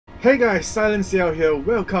Hey guys, SilentCiel here.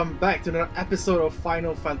 Welcome back to another episode of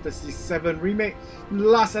Final Fantasy VII Remake.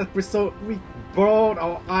 Last episode, we bawled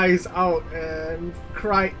our eyes out and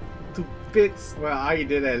cried to bits. Well, I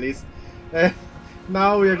did at least. And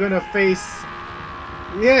now we are gonna face,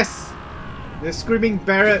 yes, the screaming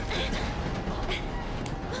Barret,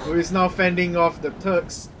 who is now fending off the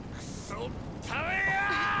Turks.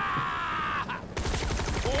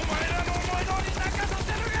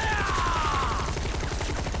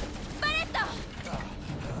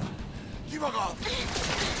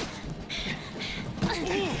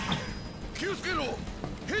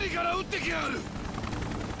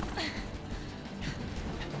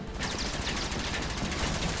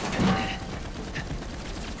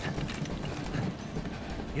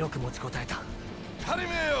よく持ちこたえた。足り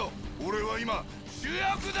めえよ。俺は今主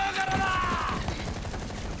役だからな。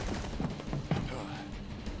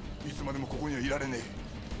いつまでもここにはいられねえ。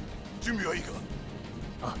準備はいいか。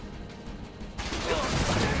あ。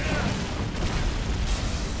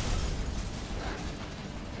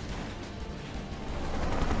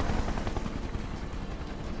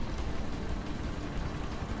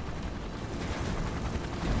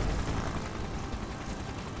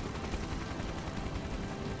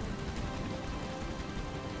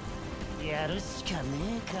やるしかね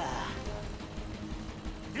えか。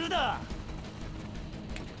ルダ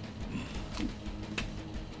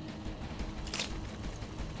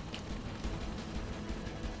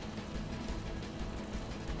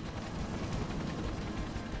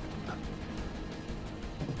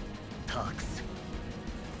タックス、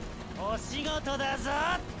お仕事だぞ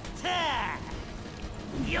っ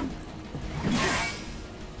てよっ。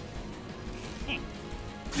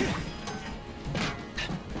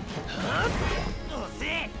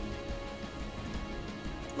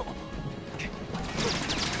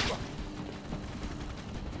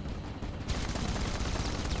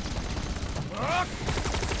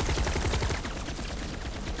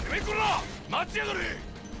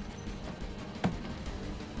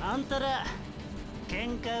あんたら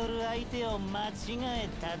喧嘩売る相手を間違え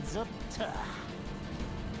たぞっと。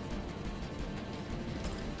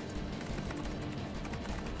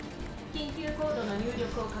緊急コードの入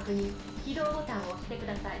力を確認。起動ボタンを押してく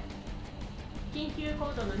ださい。緊急コ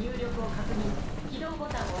ードの入力を確認。起動ボ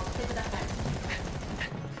タンを押してください。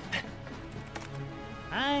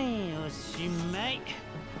はい、おしまい。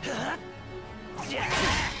じゃあ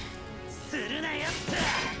するなよっ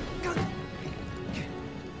と。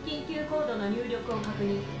緊急コードの入力を確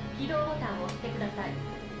認。起動ボタンを押してくださ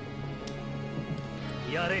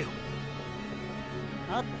い。やれよ。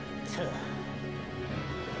あっと。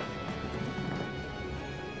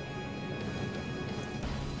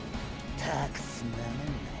タクスなめ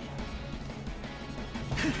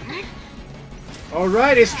んなよ。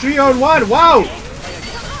Alright, it's 3-on-1. Wow!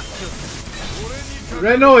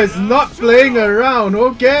 Reno is not playing around.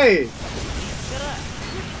 Okay.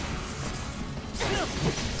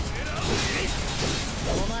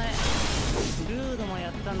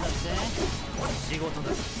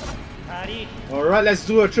 Alright, let's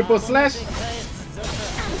do a triple slash.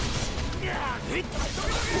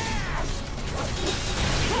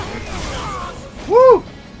 Woo!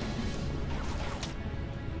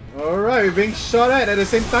 Alright, we're being shot at the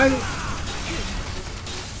same time.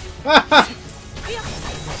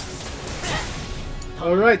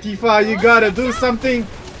 Alright, Tifa, you gotta do something.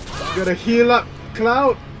 You gotta heal up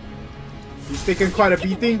Cloud. He's taken quite a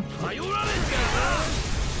beating.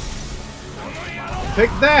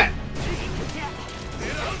 Take that!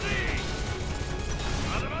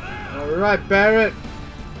 Alright, Barret.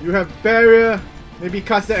 You have barrier. Maybe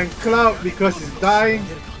cast that on Cloud because he's dying.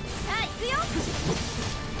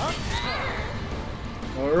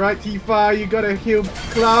 Alright, Tifa, you gotta heal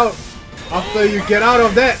Cloud after you get out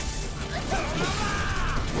of that.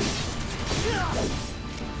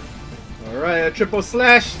 Alright, a triple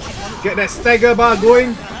slash. Get that stagger bar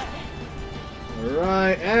going.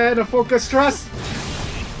 Alright, and a focus thrust.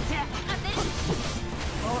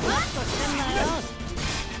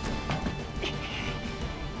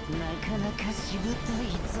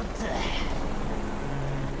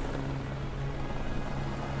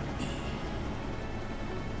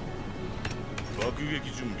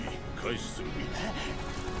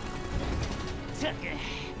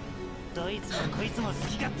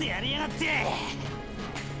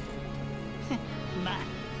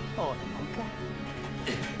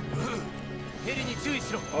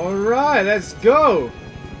 Alright, let's go.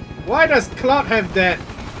 Why does Cloud have that?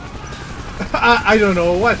 I don't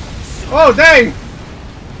know what. Oh, dang!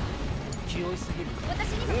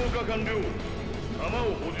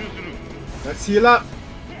 Let's heal up.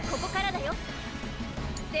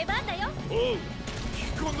 出番だよ。おう引き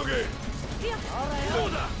込んどけ。ど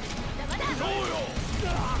うだどうよ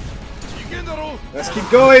いけんだろ。 Let's keep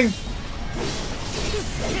going.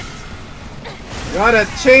 Gotta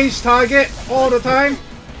change target all the time.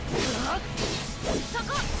 そこ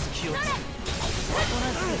それ。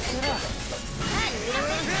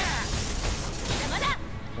まだ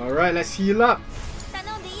Alright, let's heal up.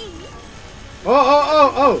 頼んでいい？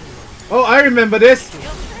 Oh, I remember this.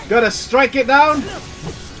 Gotta strike it down.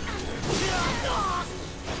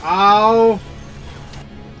 Ow.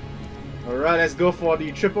 Alright, let's go for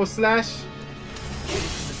the triple slash.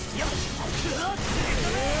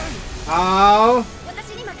 Ow.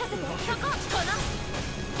 私に任せて。そここ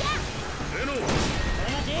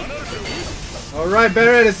の。 Alright,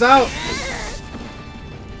 Barret is out.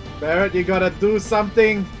 Barret, you gotta do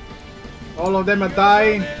something. All of them are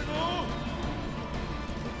dying.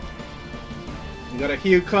 You gotta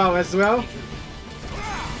heal Cloud as well.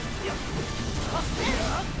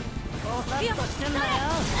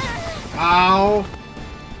 Ow.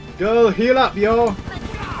 Girl, heal up, yo.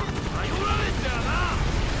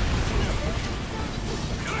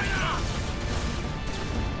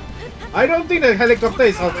 I don't think the helicopter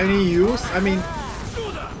is of any use. I mean...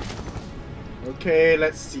 Okay,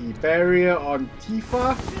 let's see. Barrier on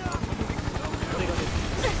Tifa.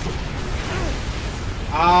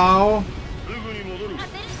 Ow.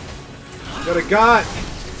 Got a guard.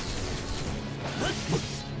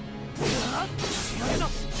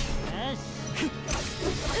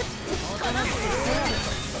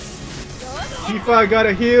 Tifa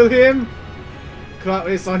gotta heal him. Cloud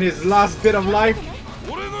is on his last bit of life.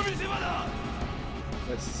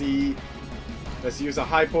 Let's see. Let's use a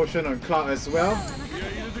high potion on Cloud as well.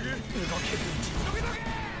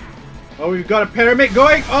 Oh, we've got a pyramid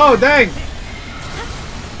going. Oh, dang.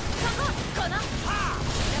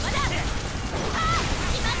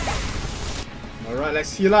 Alright,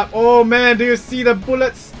 let's heal up. Oh man, do you see the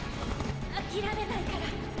bullets?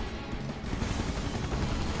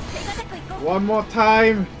 One more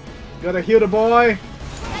time. Gotta heal the boy.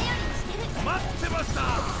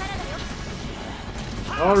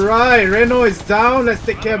 Alright, Reno is down. Let's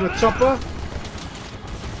take care of the chopper.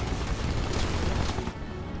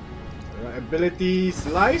 Alright, abilities.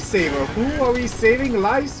 Lifesaver. Who are we saving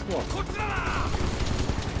lives for?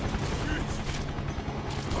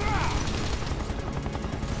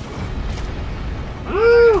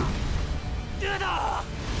 Woo!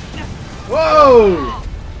 Whoa!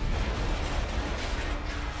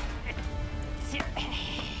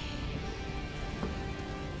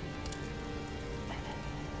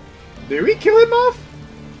 Did we kill him off?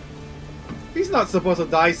 He's not supposed to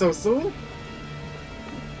die so soon.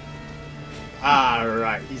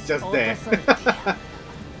 Alright, he's just there. ど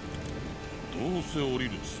うせ降り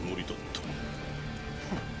るつもりだった。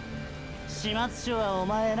始末書はお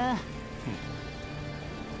前な。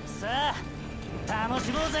さあ、楽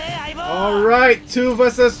しもうぜ、相棒。 Alright, 2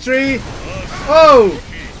 versus 3. Oh!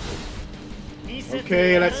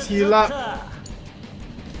 Okay, let's heal up.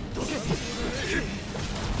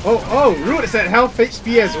 Oh, Root is at health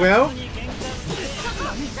HP as well.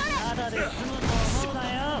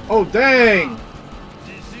 Oh, dang!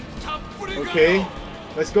 Okay,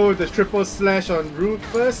 let's go with the triple slash on Root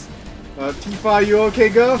first. Tifa, you okay,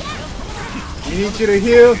 girl? We need you to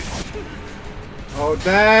heal. Oh,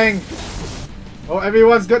 dang! Oh,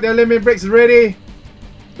 everyone's got their limit breaks ready.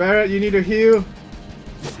 Barret, you need to heal.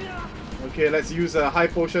 Okay, let's use a high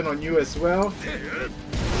potion on you as well.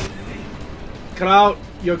 Cloud,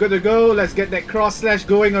 you're good to go. Let's get that cross slash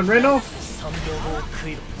going on Reno.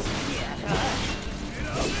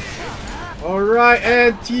 Alright,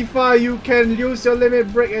 and Tifa, you can use your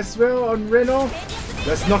limit break as well on Reno.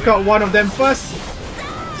 Let's knock out one of them first.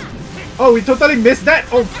 Oh, we totally missed that.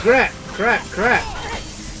 Oh, crap.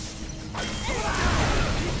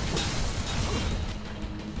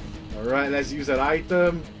 Alright, let's use that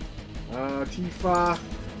item. Tifa.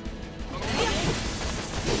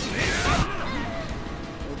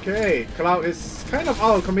 Okay, Cloud is kind of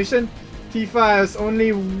out of commission. Tifa has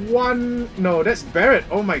only one... No, that's Barret.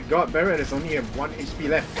 Oh my god, Barret has only 1 HP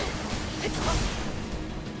left.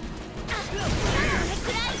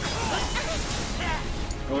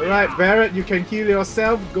 Alright, Barret, you can heal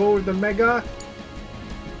yourself. Go with the Mega.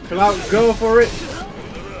 Cloud, go for it.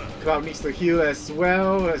 Cloud needs to heal as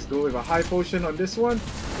well. Let's go with a high potion on this one.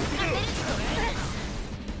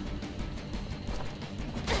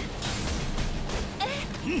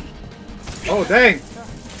 Oh dang!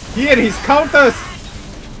 He and his counters!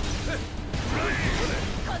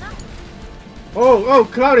 Oh,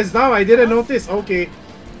 Cloud is down. I didn't notice. Okay.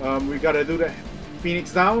 We gotta do the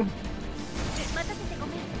Phoenix down.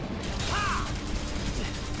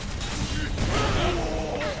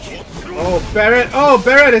 Oh, Barret. Oh,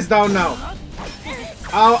 Barret is down now.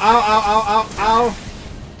 Ow, ow, ow, ow, ow, ow.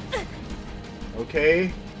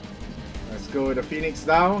 Okay. Let's go with the Phoenix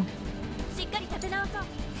down.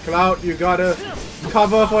 Cloud, you gotta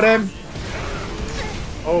cover for them.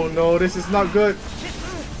 Oh no, this is not good.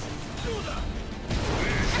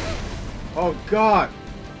 Oh god.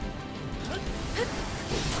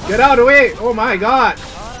 Get out of the way. Oh my god.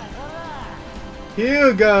 Here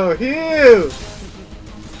you go. Here.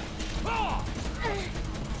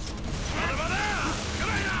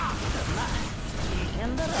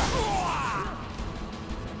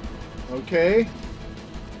 Okay.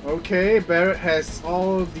 Okay, Barret has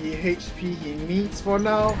all the HP he needs for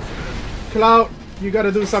now. Cloud, you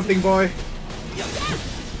gotta do something, boy.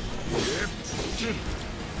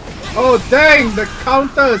 Oh dang, the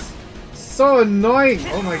counters! So annoying!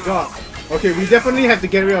 Oh my god. Okay, we definitely have to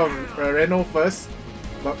get rid of Reno first.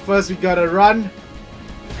 But first we gotta run.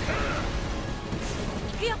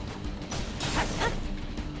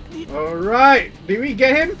 Alright, did we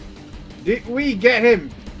get him? Did we get him?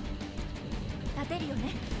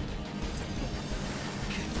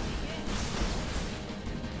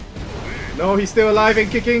 No, he's still alive and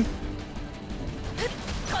kicking.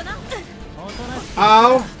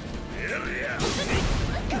 Ow!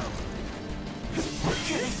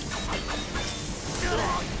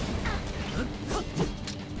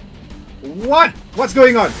 What? What's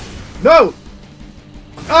going on? No!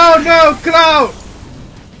 Oh no, Cloud!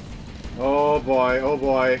 Oh boy, oh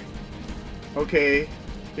boy. Okay,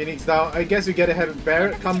 Phoenix down. I guess we gotta have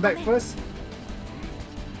Barret come back first.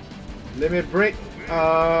 Limit break.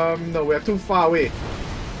 No, we're too far away.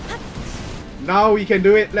 Now we can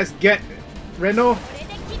do it. Let's get Reno.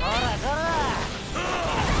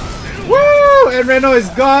 Woo! And Reno is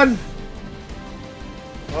gone.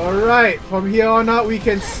 Alright, from here on out we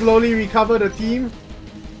can slowly recover the team.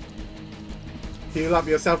 Heal up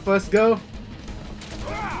yourself first, go.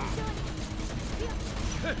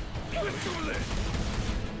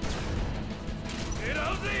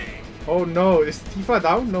 Oh no, is Tifa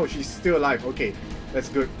down? No, she's still alive. Okay, that's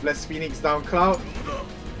good. Let's Phoenix down Cloud.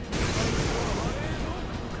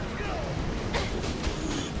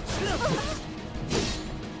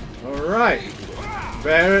 Alright.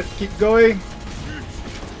 Barret, keep going.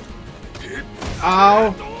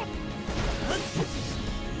 Ow.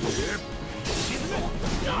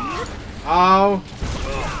 Ow.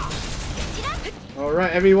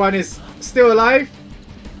 Alright, everyone is still alive.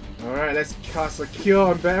 Alright, let's cast a cure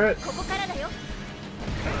on Barret.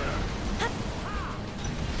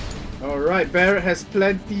 Alright, Barret has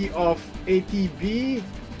plenty of ATB.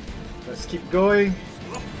 Let's keep going.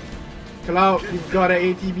 Cloud, you've got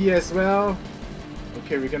an ATB as well.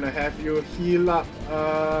 Okay, we're gonna have you heal up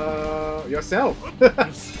yourself.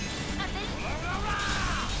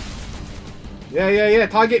 Yeah,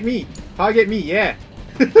 target me. Target me, yeah.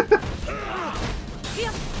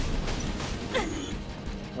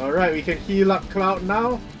 Alright, we can heal up Cloud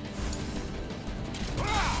now.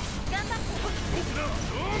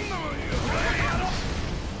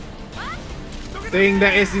 Think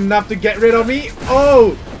that is enough to get rid of me?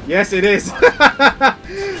 Oh! Yes, it is.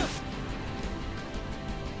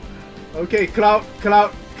 Okay, Cloud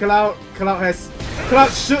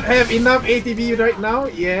should have enough ATB right now.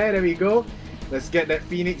 Yeah, there we go. Let's get that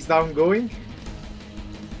Phoenix down going.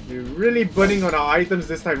 We're really burning on our items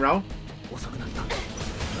this time round.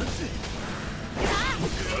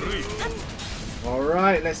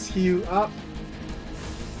 Alright, let's heal up.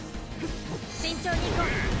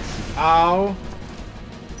 Ow.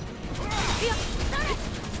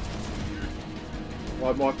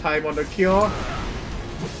 One more time on the cure.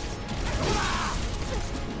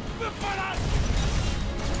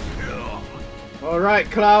 Alright,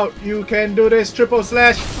 Cloud, you can do this. Triple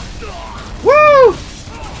slash. Woo!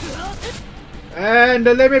 And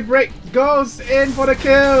the limit break goes in for the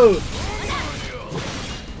kill.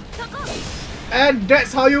 And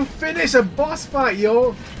that's how you finish a boss fight,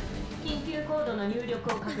 yo.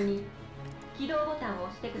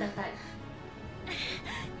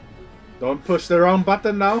 Don't push the wrong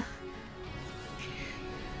button now.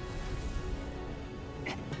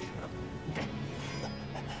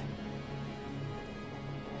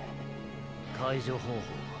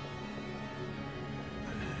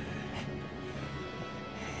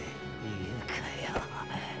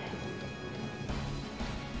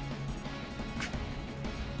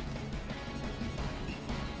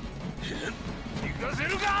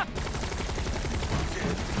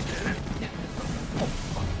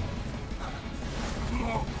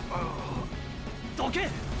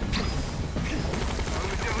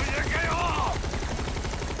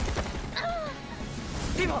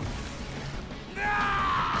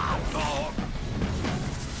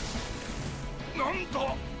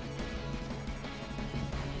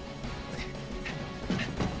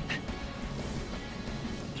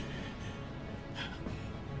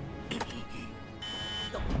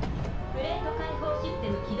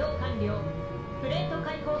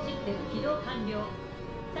 完了。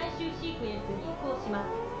最終シークエンスに移行します。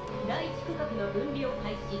第1区画の分離を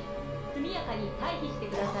開始。速やかに退避して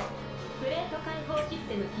ください。プレート解放シス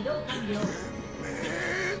テム起動完了。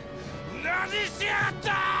何しやがっ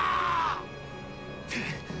た！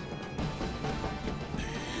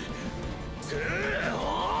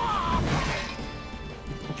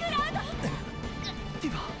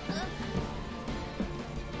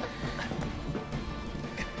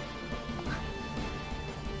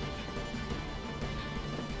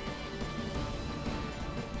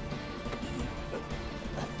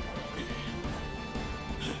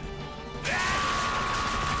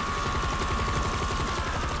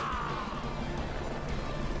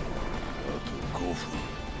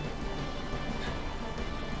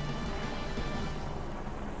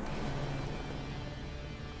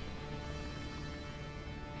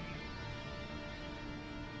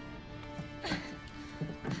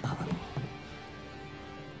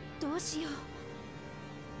どうしよう。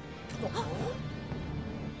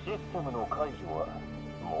システムの解除は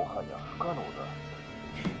もはや不可能だ。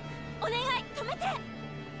お願い止めて。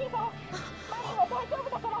リボ、マリンは大丈夫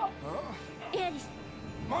だから。エアリス。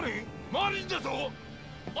マリン？マリンだぞ。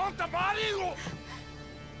あんたマリンを。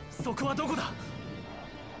そこはどこだ？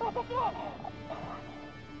私は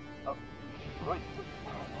こいつ。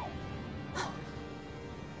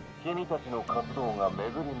君たちの活動が巡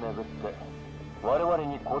り巡って我々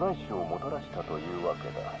に古代種をもたらしたというわけ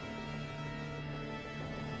だ。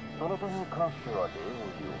その点に関しては礼を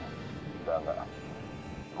言おう。だが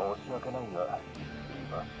申し訳ないが居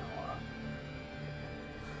場所は。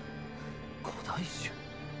古代種。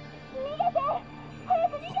逃げて、早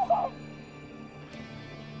く逃げて。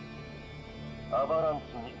アバラン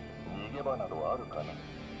チに逃げ場などあるかな。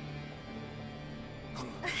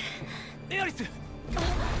エアリス。最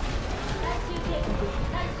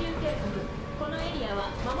終警告。このエリアは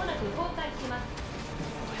間もなく崩壊します。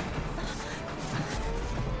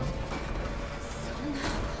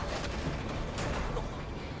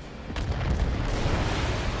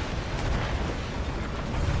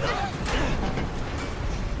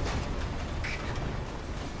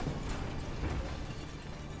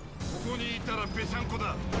ここにいたらぺしゃんこ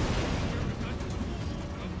だ。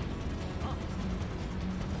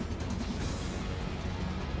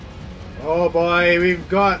Oh boy, we've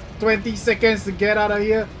got 20 seconds to get out of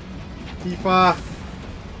here. Tifa,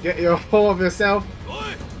 get your hold of yourself. お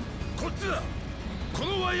い、こっちだ。こ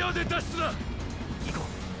のワイヤーで脱出だ。行こ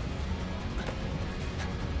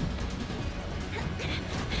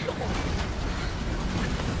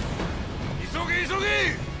急げ急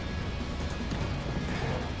げ。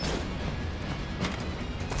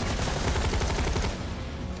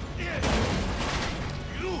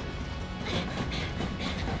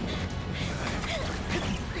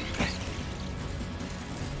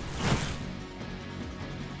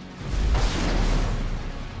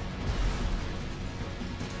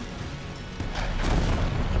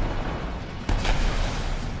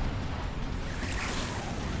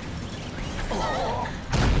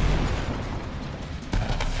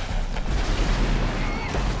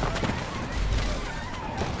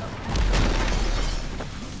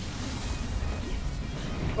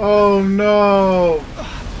Oh no!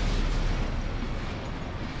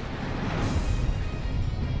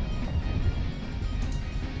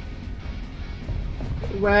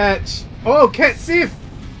 Wedge! Oh, Cat Sif!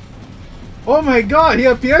 Oh my god, he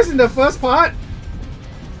appears in the first part?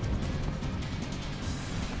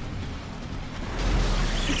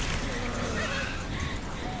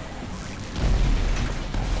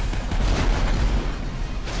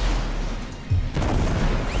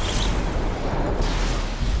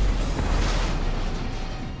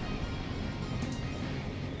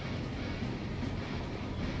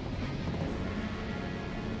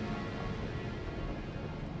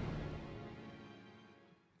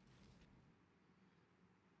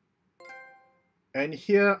 And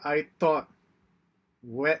here I thought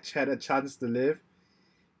Wedge had a chance to live.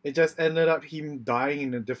 It just ended up him dying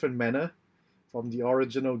in a different manner from the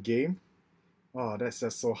original game. Oh, that's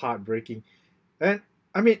just so heartbreaking. And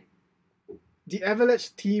I mean, the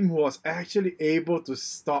Avalanche team was actually able to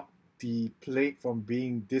stop the plague from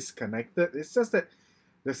being disconnected. It's just that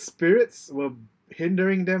the spirits were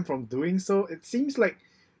hindering them from doing so. It seems like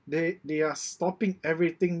they are stopping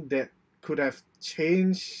everything that could have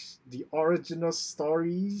changed the original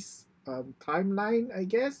story's timeline, I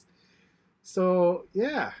guess. So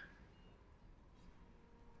yeah.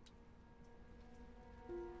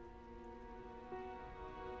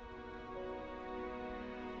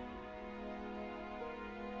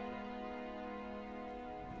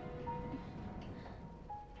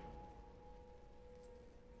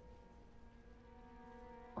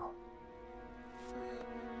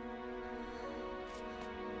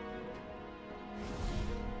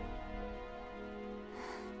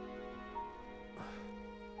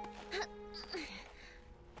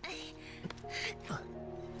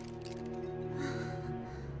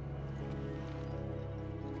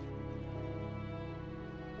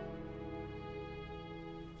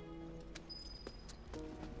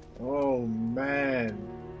 Oh man.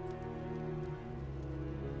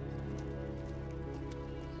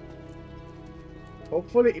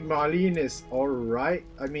 Hopefully Marlene is alright.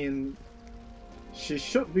 I mean, she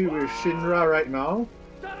should be with Shinra right now,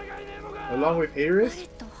 along with Aerith.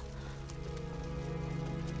 こ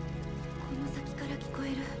の先から聞こえ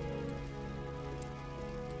る。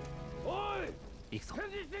行くぞ。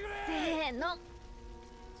せーの。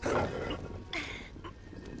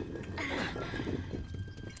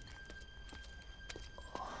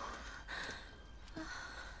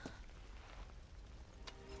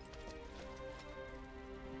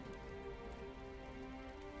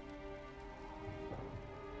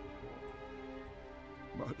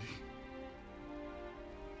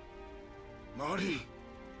マリー、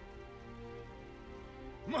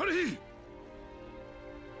マリー、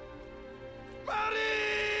マリ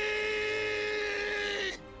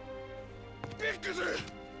ー、ビッグズ、ウェ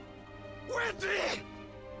ッジ、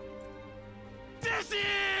ジェシー、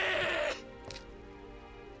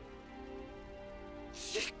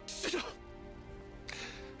シックスだ。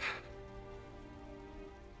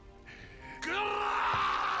ぐら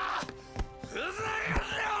ー、ふざけん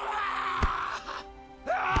なよ。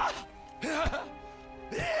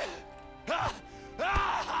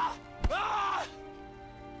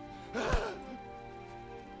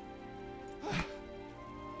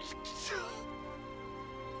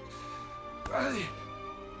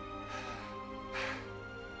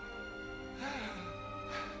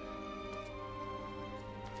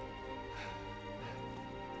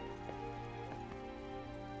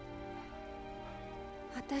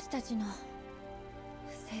私たちの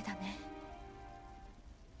せいだね。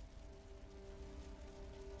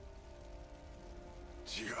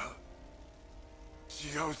違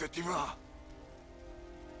うぜティバ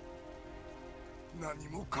ー。何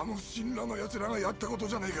もかも神羅の奴らがやったこと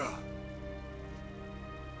じゃねえか。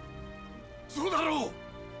そうだろう。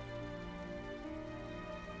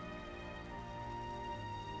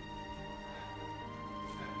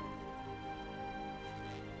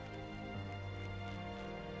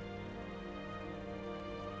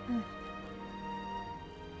うん。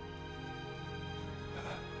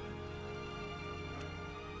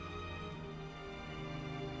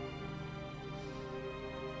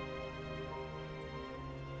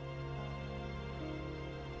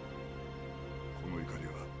この怒り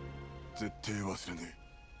は絶対忘れね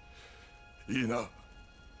え。いいな。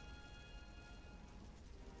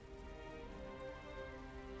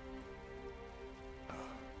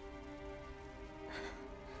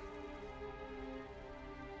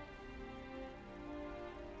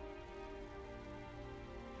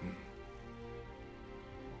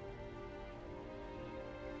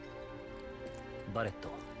バレット、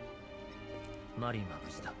マリンは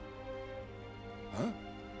無事だ。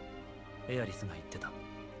エアリスが言ってた。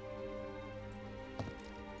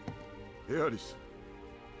エアリス、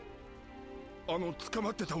捕ま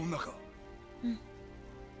ってた女か。うん、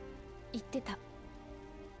言ってた。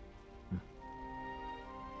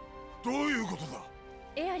どういうことだ。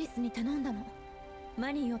エアリスに頼んだの、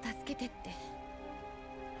マリンを助けてって。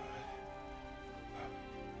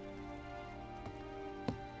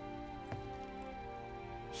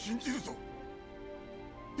信じるぞ。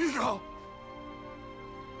いいか。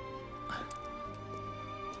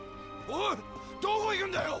おい、どこ行く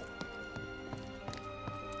んだよ。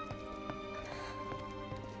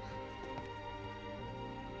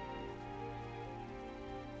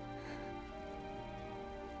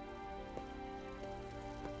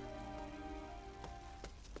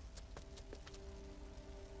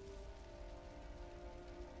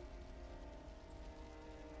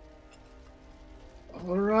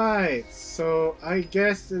Alright, so I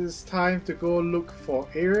guess it's time to go look for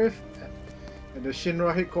Aerith at the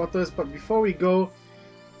Shinra headquarters, but before we go,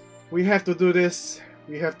 we have to do this.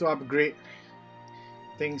 We have to upgrade.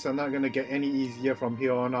 Things are not gonna get any easier from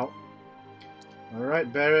here on out.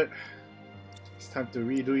 Alright, Barrett, it's time to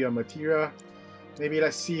redo your materia. Maybe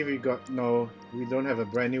let's see if we got... No, we don't have a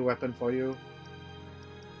brand new weapon for you.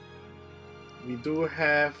 We do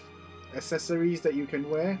have accessories that you can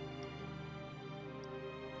wear.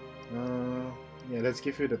 Yeah, let's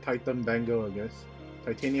give you the Titan Bangle, I guess.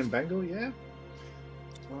 Titanium Bangle, yeah.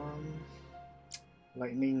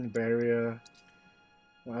 Lightning Barrier.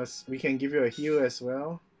 We can give you a heal as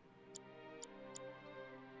well.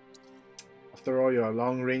 After all, you're a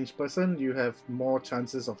long-range person. You have more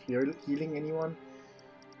chances of healing anyone.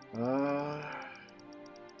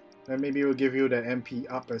 Then maybe we'll give you the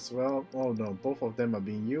MP up as well. Oh no, both of them are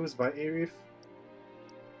being used by Aerith.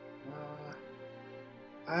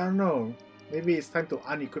 I don't know. Maybe it's time to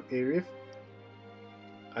unequip Aerith.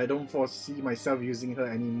 I don't foresee myself using her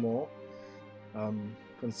anymore.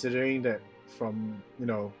 Considering that from, you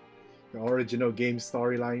know, the original game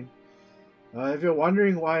storyline. If you're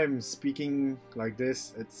wondering why I'm speaking like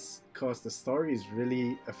this, it's because the story is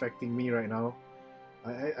really affecting me right now.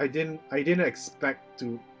 I didn't expect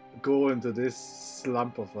to go into this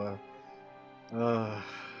slump of a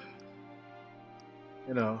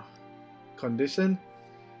you know, condition.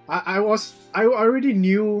 I already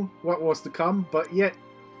knew what was to come, but yet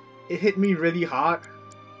it hit me really hard.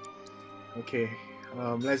 Okay,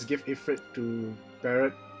 let's give Ifrit to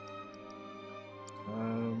Barrett.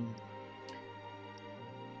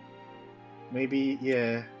 Maybe,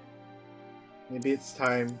 yeah, maybe it's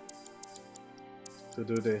time to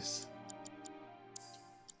do this.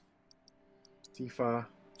 Tifa,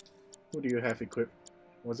 who do you have equipped?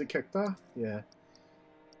 Was it Kekta? Yeah.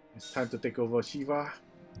 It's time to take over Shiva.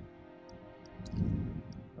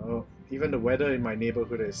 Oh, even the weather in my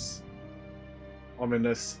neighborhood is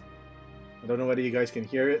ominous. I don't know whether you guys can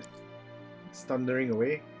hear it. It's thundering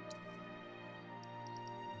away.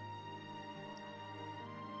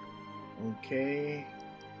 Okay.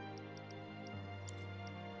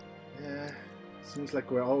 Yeah, seems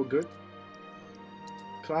like we're all good.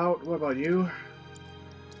 Cloud, what about you?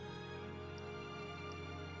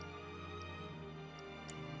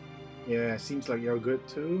 Yeah, seems like you're good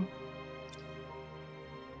too.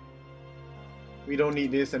 We don't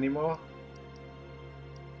need this anymore.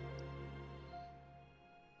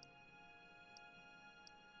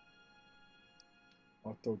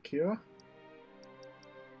 Auto cure.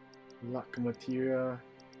 Luck material.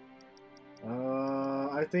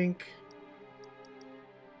 I think.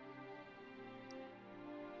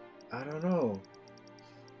 I don't know.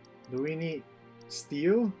 Do we need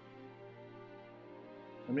steel?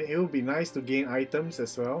 I mean, it would be nice to gain items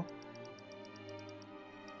as well.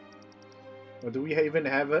 Or do we even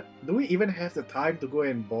have it? Do we even have the time to go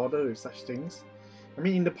and bother with such things? I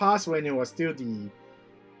mean, in the past when it was still the,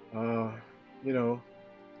 you know,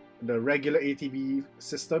 the regular ATB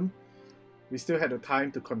system, we still had the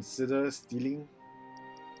time to consider stealing.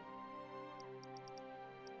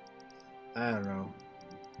 I don't know.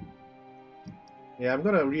 Yeah, I'm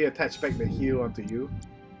gonna reattach back the heal onto you,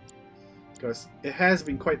 because it has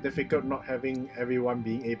been quite difficult not having everyone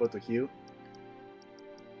being able to heal.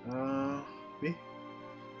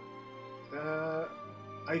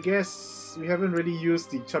 I guess we haven't really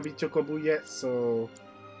used the Chubby Chocobo yet, so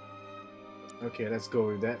okay, let's go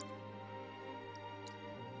with that.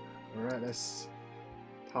 Alright, let's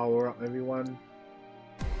power up everyone.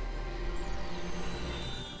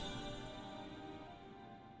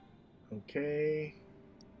 Okay.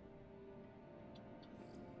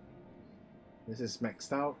 This is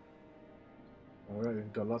maxed out. Alright,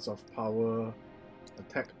 we've got lots of power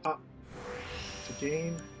attack up to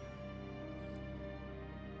gain.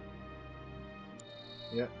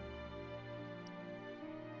 Yep.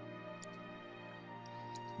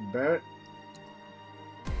 Barrett.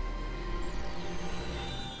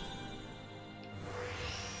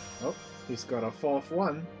 Oh, he's got a fourth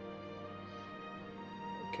one.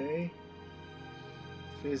 Okay.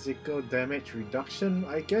 Physical damage reduction.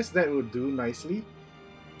 I guess that would do nicely.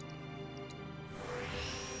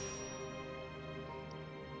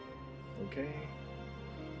 Okay.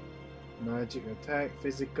 Magic attack,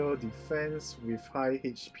 physical defense with high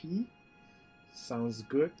HP. Sounds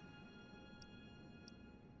good.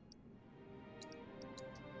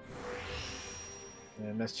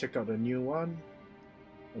 And let's check out the new one.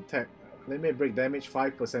 Attack, limit break damage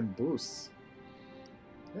 5% boost.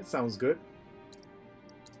 That sounds good.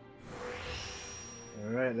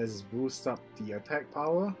 Alright, let's boost up the attack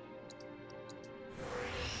power.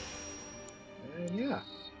 And yeah.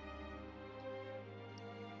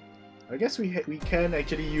 I guess we can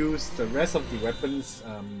actually use the rest of the weapons,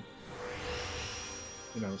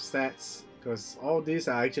 you know, stats, because all these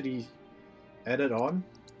are actually added on.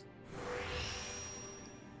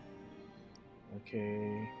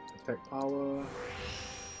 Okay, attack power,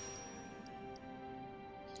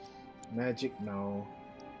 magic now,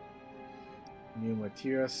 new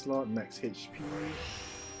material slot, max HP.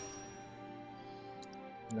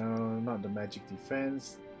 No, not the magic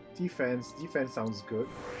defense. Defense sounds good.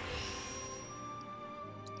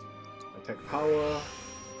 Attack power.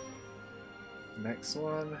 Next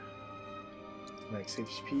one. Max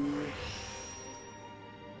HP.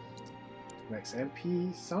 Max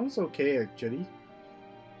MP. Sounds okay actually.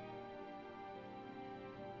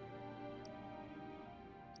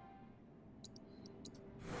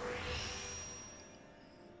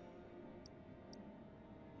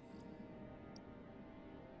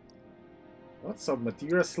 Lots of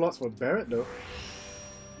material slots for Barrett though.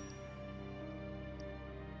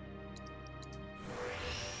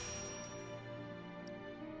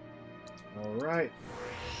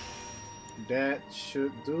 that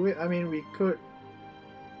should do it. I mean, we could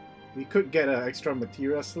get an extra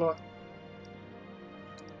material slot.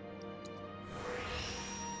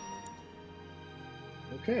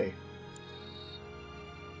 Okay.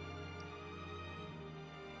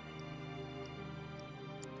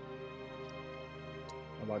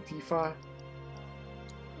 How about Tifa?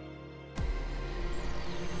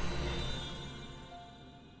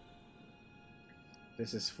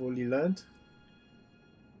 This is fully learned.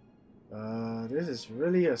 This is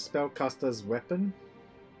really a spellcaster's weapon.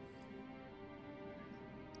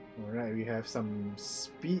 Alright, we have some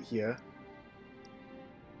speed here.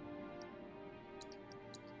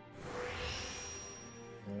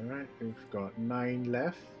 Alright, we've got 9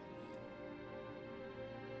 left.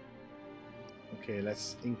 Okay,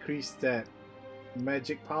 let's increase that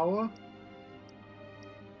magic power.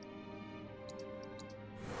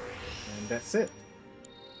 And that's it.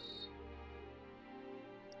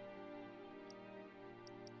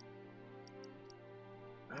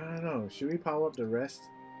 I don't know, should we power up the rest?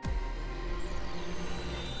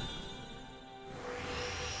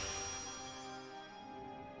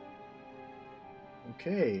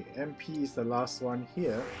 Okay, MP is the last one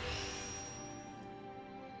here.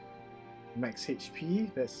 Max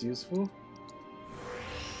HP, that's useful.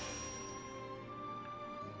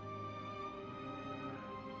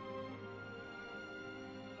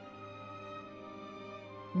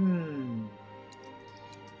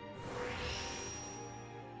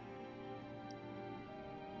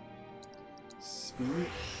 Speed.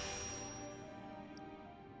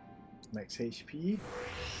 Max HP.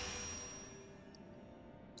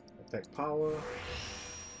 Attack power.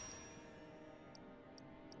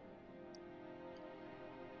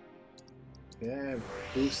 Yeah,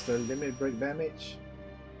 boost the limit break damage.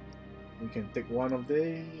 We can take one of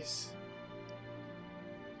these.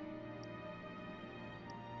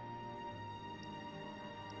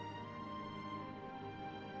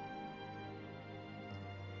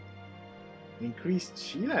 Increased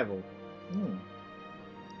chi level.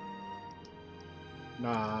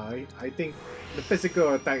 Nah, I think the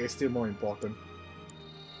physical attack is still more important.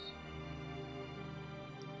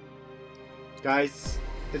 Guys,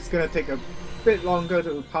 it's gonna take a bit longer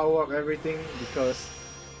to power up everything because,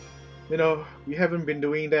 you know, we haven't been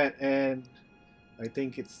doing that, and I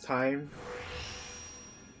think it's time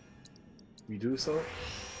we do so.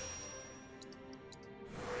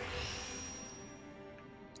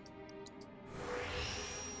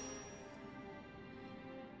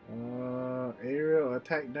 Aerial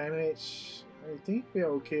attack damage, I think we're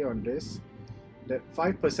okay on this. That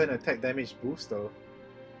 5% attack damage boost though.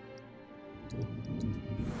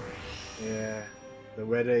 Yeah, the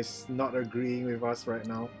weather is not agreeing with us right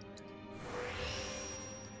now.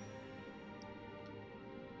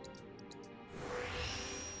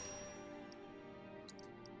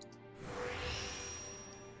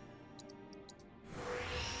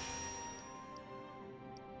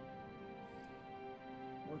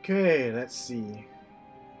 Okay, let's see.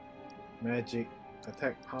 Magic,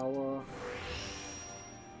 attack power,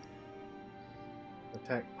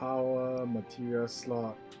 material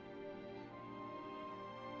slot.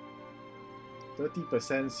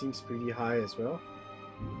 30% seems pretty high as well.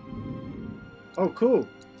 Oh, cool!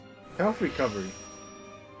 Health recovery.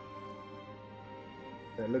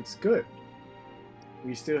 That looks good.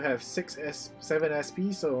 We still have 7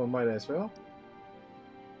 SP, so might as well.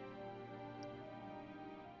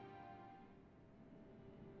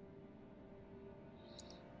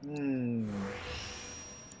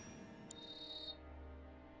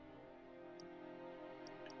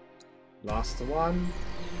 Last one.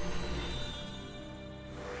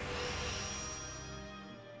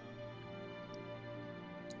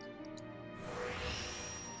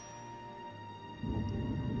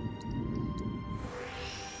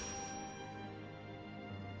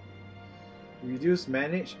 Reduce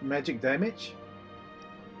magic damage.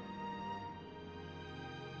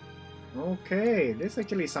 Okay, this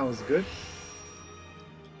actually sounds good.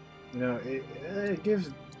 You know, it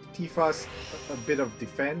gives Tifa a bit of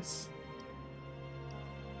defense.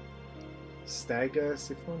 Stagger,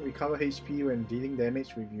 Siphon, recover HP when dealing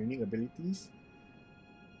damage with unique abilities.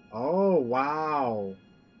 Oh wow!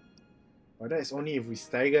 But that is only if we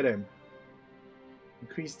stagger them.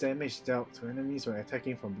 Increase damage dealt to enemies when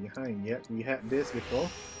attacking from behind. Yep, we had this before.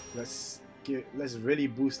 Let's really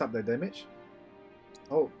boost up the damage.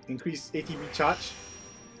 Oh, increase ATB charge.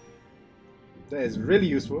 That is really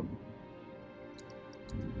useful.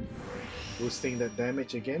 Boosting that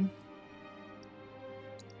damage again.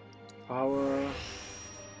 Power.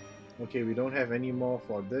 Okay, we don't have any more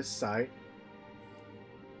for this side.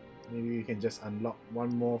 Maybe we can just unlock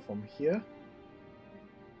one more from here.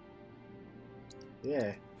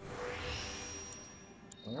 Yeah.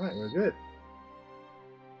 Alright, we're good.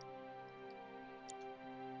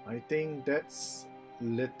 I think that's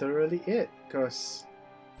literally it, because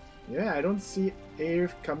yeah, I don't see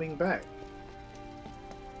Aerith coming back.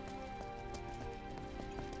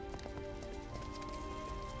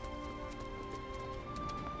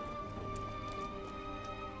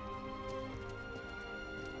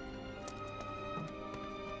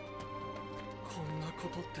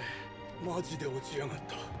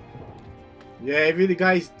 Yeah, if you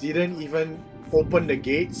guys didn't even open the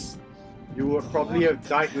gates, you would probably have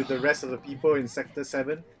died with the rest of the people in Sector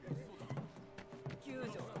 7.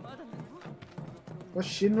 But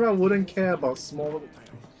Shinra wouldn't care about small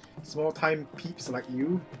time peeps like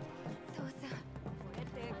you.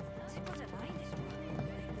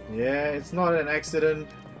 Yeah, it's not an accident.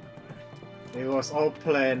 It was all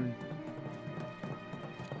planned.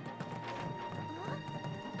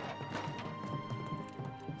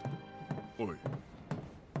 Oi,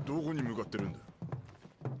 どこに向かってるんだ?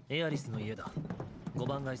 エアリスの家だ。5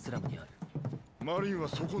番街スラムにある。マリンは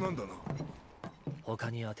そこなんだな。他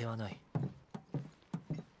に当てはない。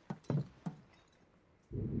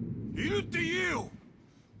いるって言えよ。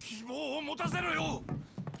希望を持たせろよ。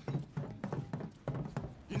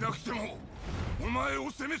いなくてもお前を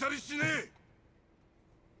責めたりしね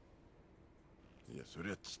え。いや、そ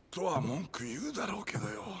りゃちっとは文句言うだろうけど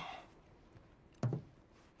よ。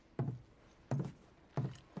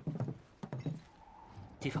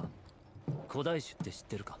ティファ、古代種って知っ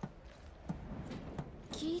てるか？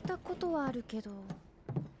聞いたことはあるけど。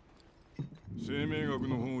生命学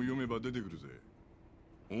の本を読めば出てくるぜ。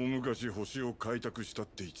大昔星を開拓したっ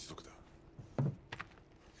て一族だ。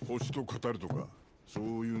星と語るとかそ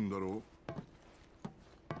ういうんだろ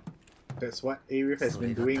う。 That's what Aerith has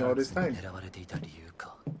been doing all this time. 狙われていた理由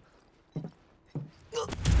か。我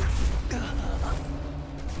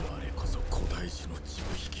こそ古代種の血を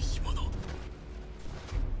引きし者。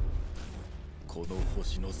この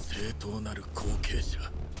星の正当なる後継者。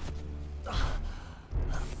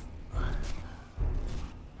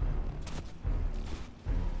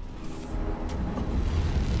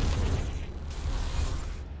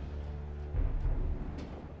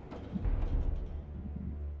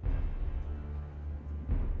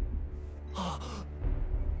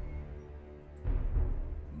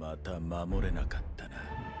また守れなかったな。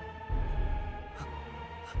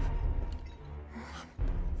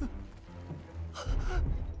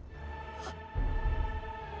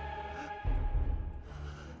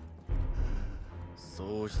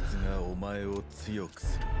喪失がお前を強く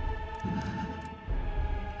する。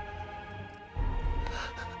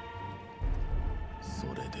そ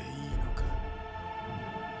れでいいのか。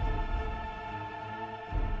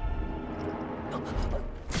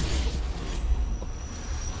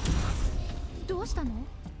どうしたの？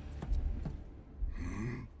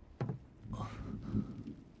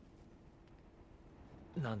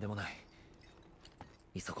なんでもない。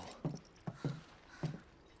急ごう。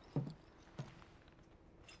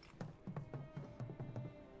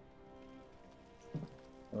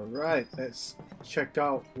Alright, let's check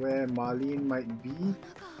out where Marlene might be.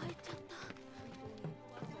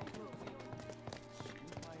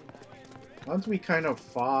 Aren't we kind of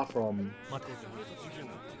far from... 待っ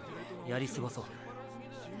て、やり過ごそう。あ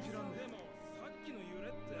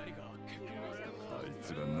い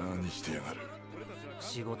つら何してやがる。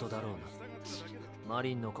仕事だろうな。マ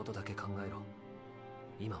リンのことだけ考えろ。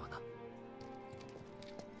今はな。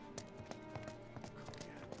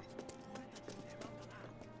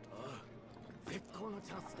絶好の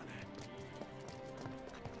チャンスだね。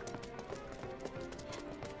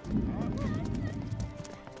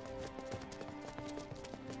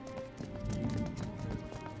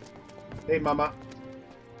Hey, Mama.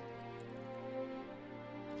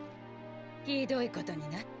 ひどいことに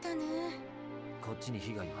なったね。こっちに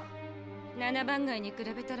被害は。7番街に比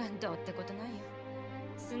べたらどうってことないよ。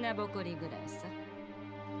砂ぼこりぐらいさ。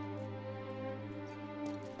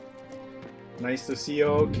Nice to see you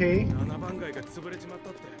okay? 7番街が潰れちまっ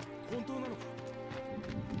たって本当なのか。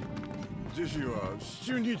ジェシーは支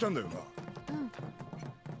柱にいたんだよな。うん。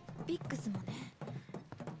ビックスもね。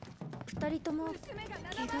2人とも怪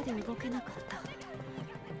我で動けなかっ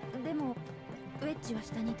た。でもウェッジは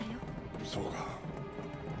下にいたよ。そうか。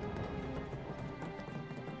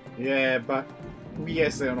Yeah, but we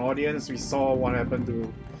as an audience, we saw what happened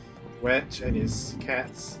to Wedge and his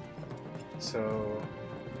cats. So,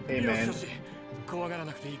 hey man.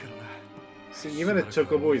 See, even the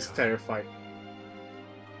Chocobo is terrified.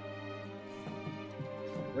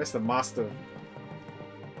 Where's the master?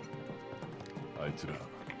 あいつら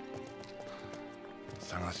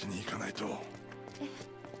探しに行かないと。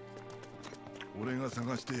俺が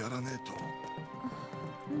探してやらねえと。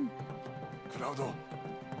クラウド、後で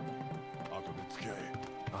付き合え。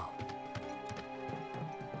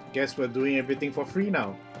Guess we're doing everything for free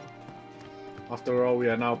now. After all, we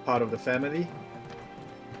are now part of the family.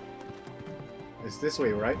 It's this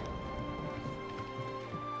way, right?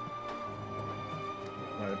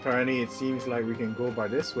 Well, apparently it seems like we can go by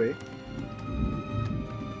this way.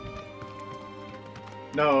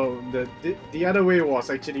 No, the other way was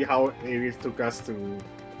actually how Aerith took us to...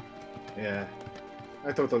 Yeah,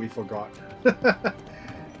 I totally forgot.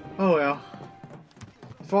 Oh well.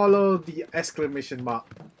 Follow the exclamation mark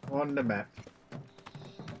on the map.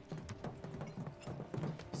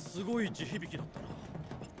 すごい地響きだったな。も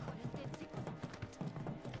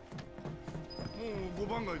う5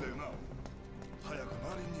番街だよな。早く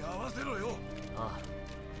マリンに合わせろよ。ああ、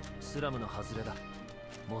スラムの外れだ。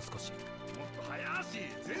もう少し。もっと早足、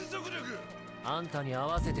全速力。あんたに合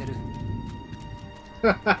わせてる。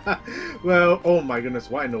Well, oh my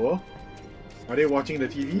goodness, what in the world? Are they watching the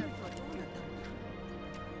TV?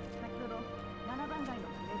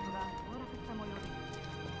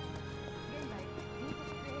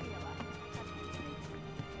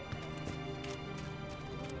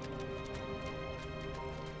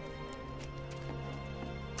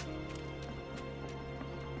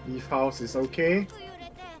 Leaf house is okay.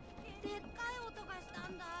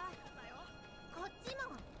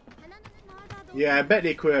 Yeah, I bet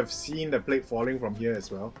they could have seen the plate falling from here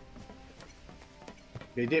as well.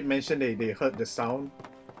 They did mention they heard the sound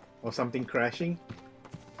of something crashing.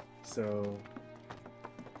 So...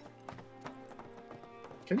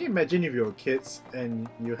 Can you imagine if you were kids and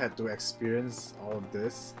you had to experience all of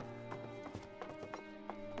this?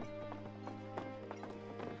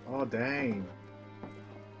 Oh dang.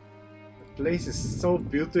 The place is so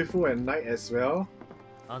beautiful at night as well.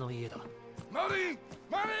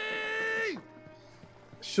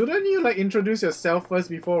 Shouldn't you like introduce yourself first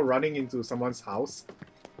before running into someone's house?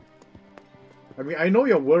 I mean, I know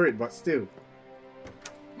you're worried, but still.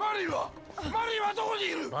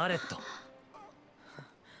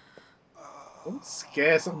 Don't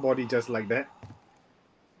scare somebody just like that.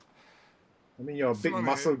 I mean, you're a big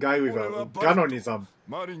muscle guy with a gun on his arm.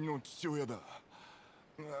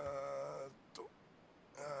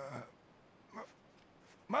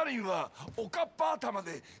 マリンはおかっぱ頭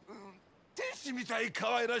で天使みたい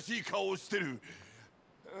可愛らしい顔をしてる。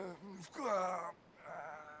服は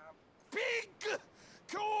ピンク。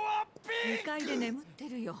今日はピンク。2階で眠って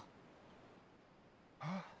るよ。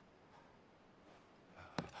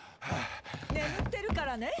眠ってるか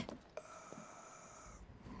らね。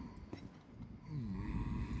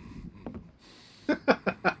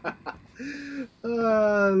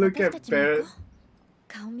Look at Barrett.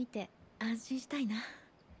 顔見て安心したいな。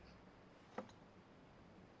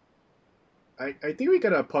I think we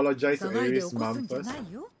gotta apologize to Aerith's mom first.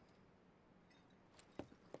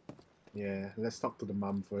 Yeah, let's talk to the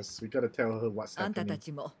mom first. We gotta tell her what's happening.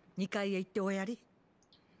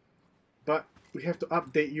 But we have to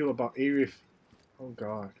update you about Aerith. Oh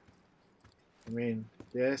god. I mean,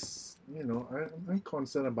 yes, you know, I'm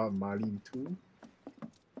concerned about Marlene too.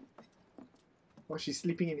 Oh, she's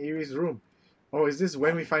sleeping in Aerith's room. Oh, is this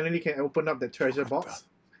when we finally can open up the treasure box?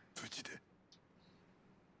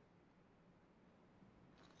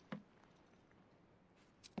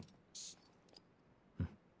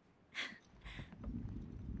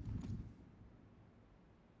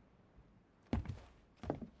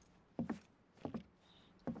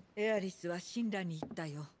 Aerith は神羅に行った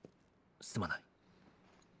よ。すまない。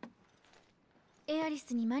エアリ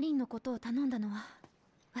スにマリンのことを頼んだのは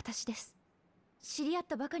私です。知り合っ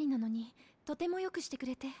たばかりなのにとてもよくしてく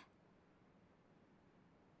れて。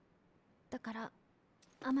だから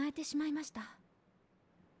甘えてしまいました。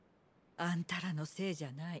あんたらのせいじ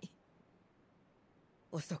ゃない。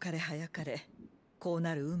遅かれ早かれこう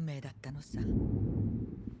なる運命だったのさ。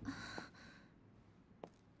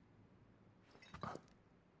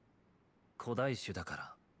古代種だか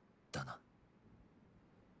らだな。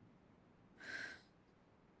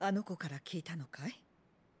あの子から聞いたのかい？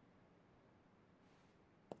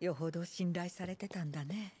よほど信頼されてたんだ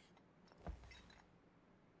ね。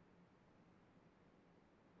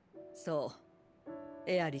そう、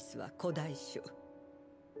エアリスは古代種。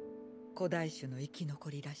古代種の生き残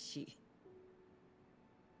りらしい。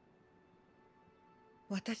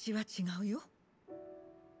私は違うよ。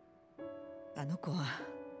あの子は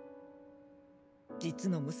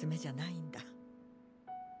実の娘じゃないんだ。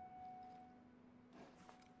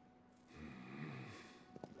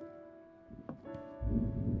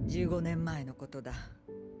15年前のことだ。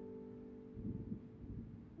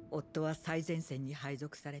夫は最前線に配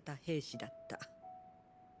属された兵士だった。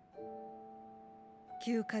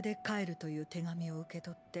休暇で帰るという手紙を受け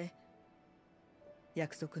取って、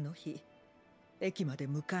約束の日駅まで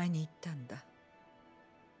迎えに行ったんだ。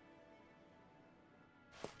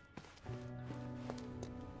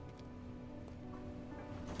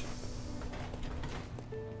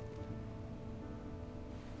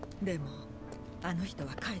でもあの人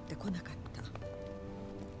は帰ってこなかった。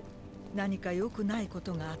何か良くないこ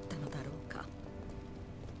とがあったのだろうか。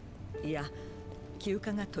いや、休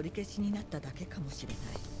暇が取り消しになっただけかもしれ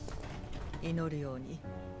ない。祈るように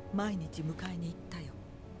毎日迎えに行ったよ。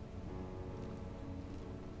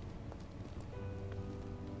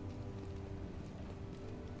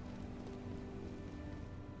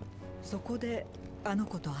そこであの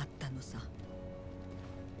子と会ったのさ。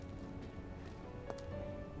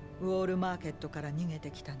ウォールマーケットから逃げ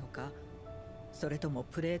てきたのか、それとも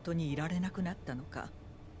プレートにいられなくなったのか、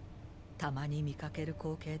たまに見かける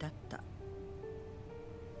光景だった。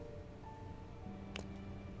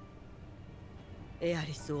エア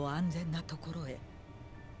リスを安全なところへ、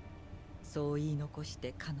そう言い残し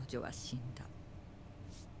て彼女は死んだ。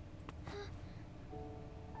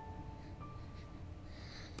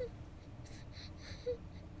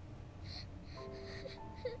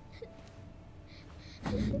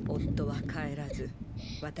夫は帰らず、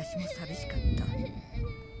私も寂しかっ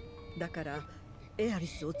た。だからエアリ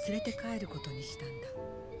スを連れて帰ることにしたんだ。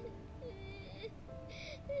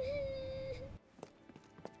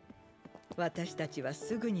私たちは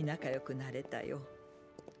すぐに仲良くなれたよ。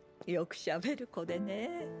よくしゃべる子で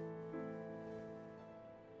ね。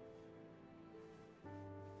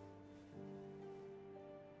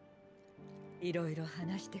いろいろ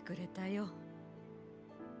話してくれたよ。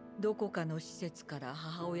どこかの施設から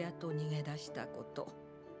母親と逃げ出したこと。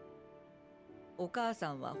お母さ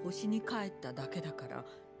んは星に帰っただけだから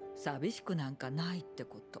寂しくなんかないって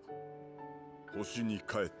こと。星に帰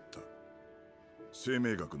った。生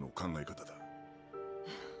命学の考え方だ。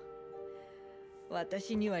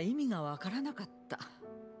私には意味がわからなかった。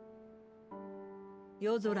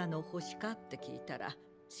夜空の星かって聞いたら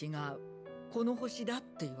違う、この星だっ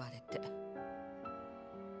て言われて。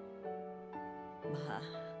まあ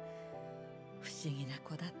不思議な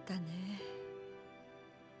子だったね。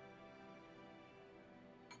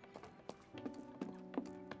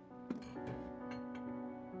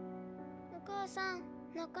お母さん、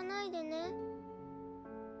泣かないでね。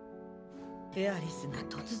エアリスが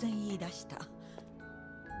突然言い出した。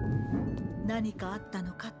何かあった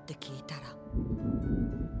のかって聞いたら、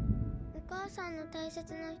お母さんの大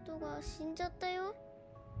切な人が死んじゃったよ。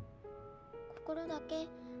心だけ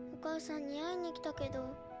お母さんに会いに来たけ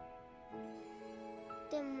ど、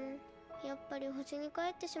でもやっぱり星に帰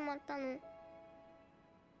ってしまったの。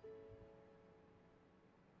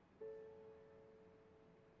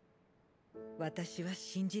私は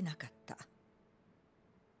信じなかった。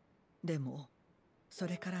でもそ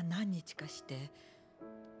れから何日かして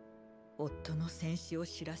夫の戦死を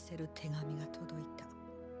知らせる手紙が届いた。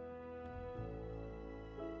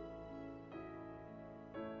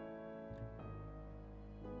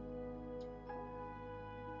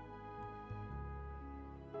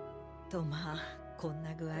とまあこん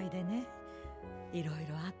な具合でね、いろい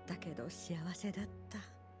ろあったけど幸せだった。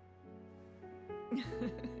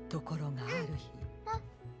ところがある日、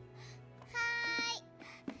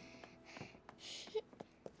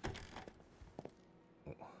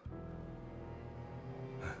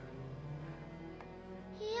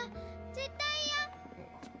いや、絶対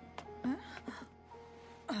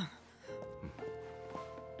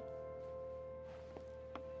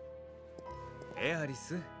嫌。エアリ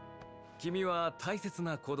ス、君は大切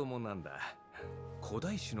な子供なんだ。古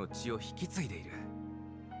代種の血を引き継いでいる。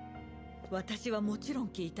私はもちろん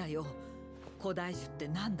聞いたよ。古代種って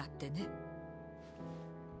何だってね。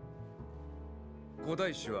古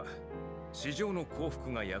代種は地上の幸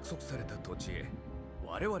福が約束された土地へ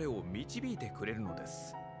我々を導いてくれるので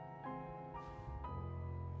す。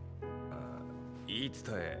言い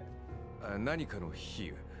伝え、何かの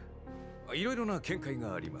比喩、いろいろな見解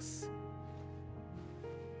があります。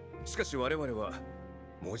しかし我々は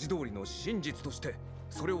文字通りの真実として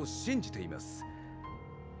それを信じています。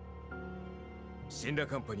シンラ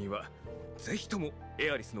カンパニーはぜひとも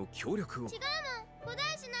エアリスの協力を。違うもん、古代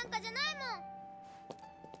種なんかじゃない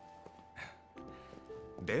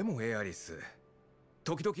もん。でもエアリス、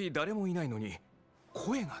時々誰もいないのに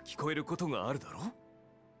声が聞こえることがあるだろ。そんなこ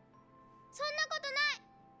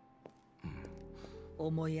とない。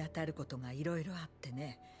思い当たることがいろいろあって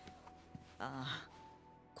ね。ああ、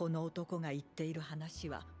この男が言っている話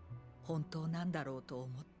は本当なんだろうと思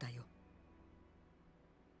ったよ。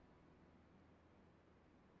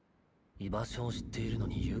居場所を知っているの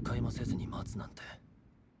に誘拐もせずに待つなんて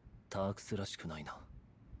タークスらしくないな。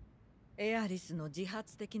エアリスの自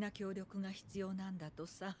発的な協力が必要なんだと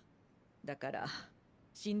さ。だから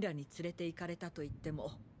神羅に連れて行かれたと言って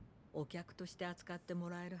もお客として扱っても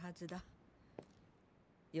らえるはずだ。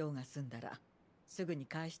用が済んだらすぐに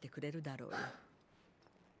返してくれるだろうよ。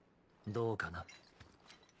どうかな。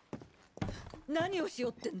何をしよ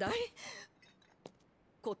うってんだい。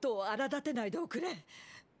ことを荒立てないでおくれ。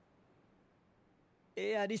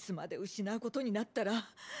エアリスまで失うことになったら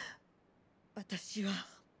私は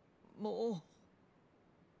もう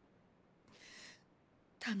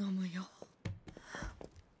頼むよ。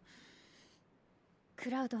ク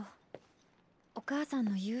ラウド、お母さん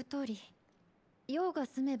の言う通り、用が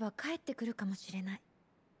済めば帰ってくるかもしれない。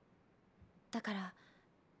だから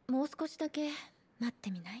もう少しだけ待って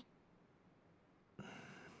みない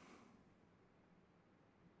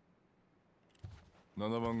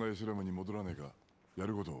？7番街スラムに戻らねえか。や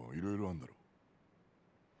ることいろいろあんだろ。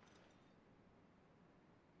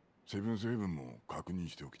セブンスヘブンも確認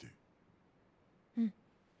しておきて。うん。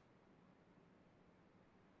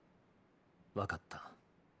わかった。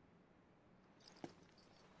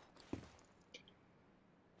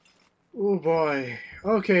Oh boy.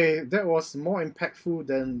 Okay, that was more impactful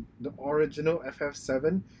than the original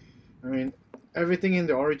FF7. I mean, everything in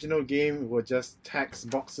the original game were just text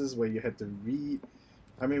boxes where you had to read.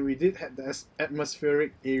 I mean, we did have the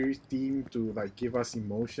atmospheric eerie theme to like give us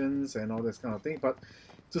emotions and all this kind of thing, but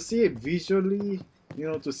to see it visually, you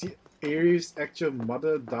know, to see Aerith's actual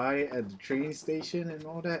mother die at the train station and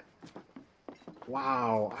all that,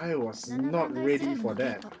 wow, I was not ready for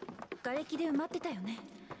that. 瓦礫で埋まってたよね。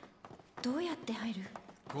どうやって入る？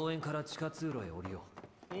公園から地下通路へ降りよ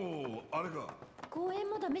う。おお、あれか。公園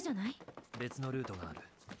もダメじゃない？別のルートがある。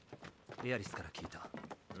エアリスから聞いた。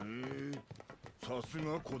さす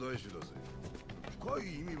が古代種だぜ。深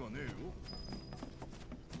い意味はねえよ。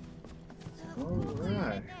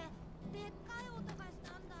Alright.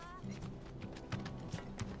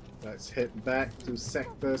 Let's head back to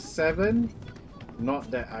Sector 7. Not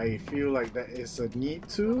that I feel like that is a need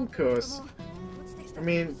to, because I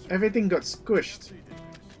mean, everything got squished.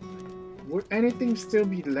 Would anything still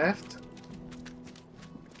be left?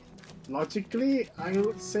 Logically, I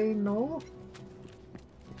would say no.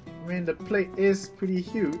 I mean, the plate is pretty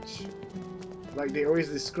huge. Like they always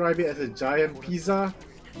describe it as a giant pizza.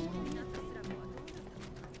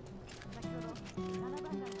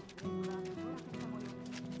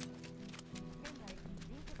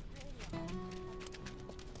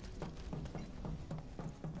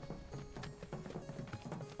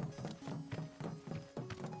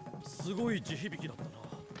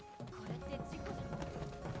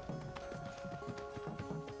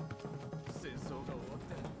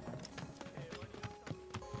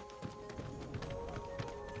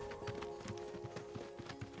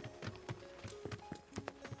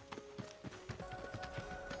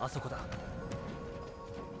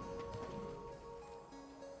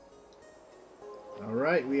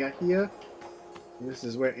 Alright, we are here. This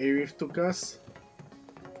is where Aerith took us.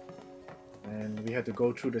 And we had to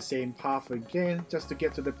go through the same path again just to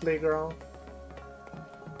get to the playground.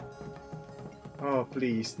 Oh,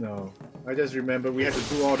 please, no. I just remember we had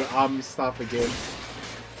to do all the army stuff again.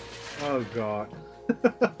 Oh god.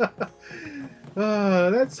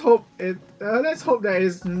 Let's hope that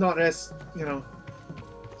it's not as, you know,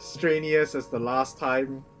 strenuous as the last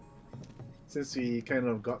time, since we kind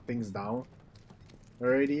of got things down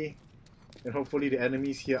already, and hopefully the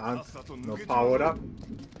enemies here aren't, you know, powered up.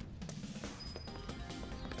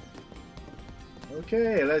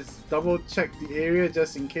 Okay, let's double check the area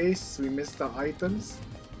just in case we missed our items.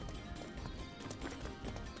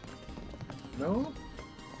 No?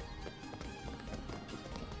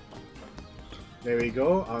 There we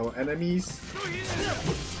go, our enemies.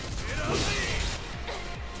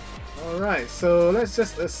 Alright, so let's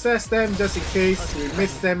just assess them just in case we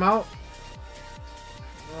miss them out.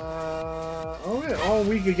 Alright, all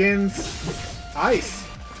weak against ice.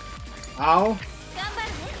 Ow.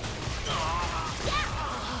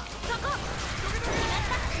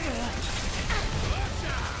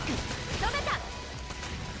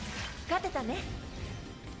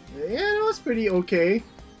 Yeah, it was pretty okay.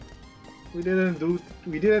 We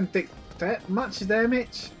didn't take that much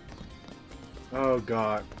damage. Oh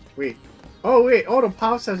god. Wait. Oh wait, all the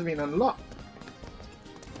paths have been unlocked.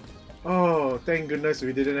 Oh, thank goodness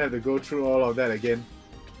we didn't have to go through all of that again.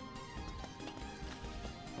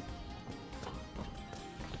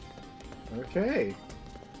 Okay.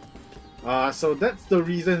 So that's the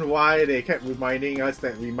reason why they kept reminding us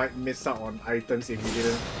that we might miss out on items if we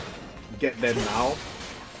didn't get them now.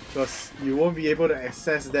 Because you won't be able to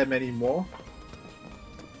access them anymore.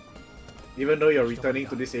 Even though you're returning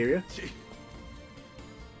to this area.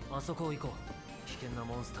 あそこ行こう。危険な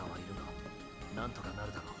モンスターはいるが、なんとかな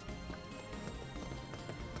るだろ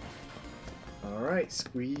う。 Alright,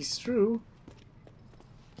 squeeze through.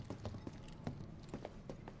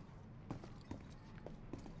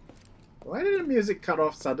 Why did the music cut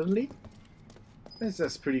off suddenly? That's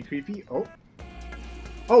just pretty creepy. Oh.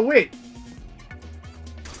 Oh wait!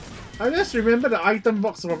 I just remembered the item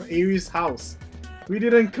box from Ari's house. We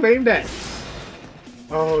didn't claim that.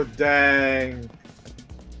 Oh dang.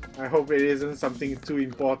 I hope it isn't something too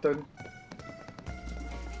important.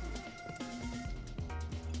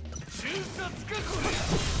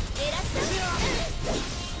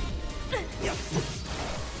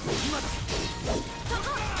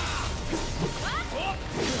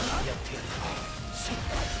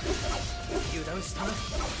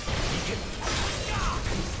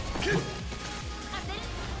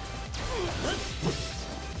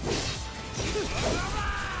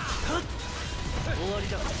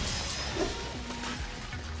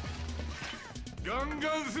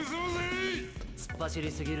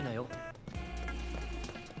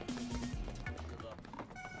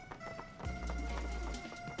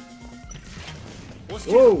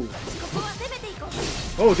 Whoa!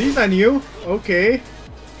 Oh, these are new? Okay.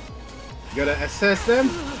 Gotta assess them.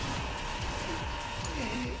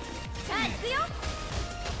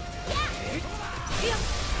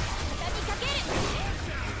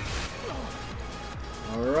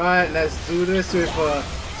 Alright, let's do this with a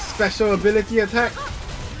special ability attack.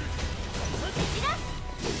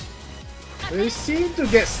 They seem to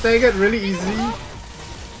get staggered really easily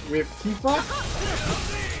with Tifa.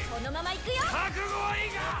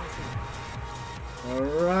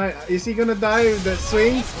 Alright, is he gonna die with that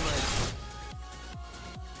swing?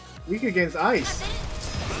 Weak against ice.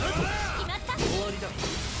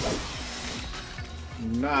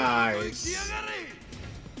 Nice.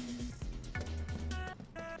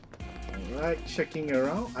 Alright, checking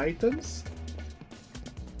around items.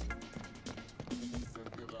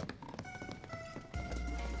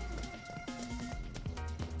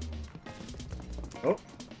 Oh,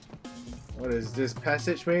 what is this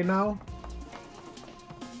passageway now?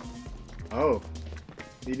 Oh,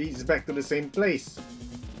 it leads back to the same place.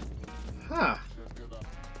 Huh.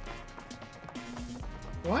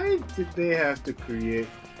 Why did they have to create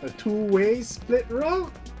a two-way split road?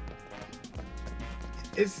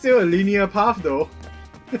 It's still a linear path though.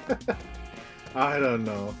 I don't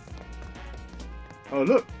know. Oh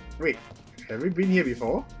look, wait, have we been here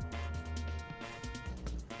before?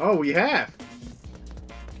 Oh, we have!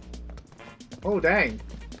 Oh dang.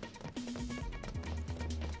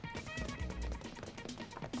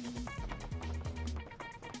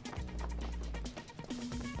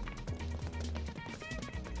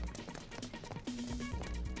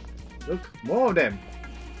 Look, more of them.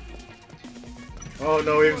 Oh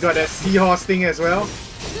no, we've got that seahorse thing as well.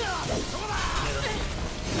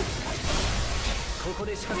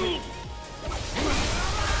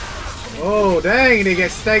 Oh dang, they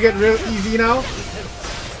get staggered real easy now.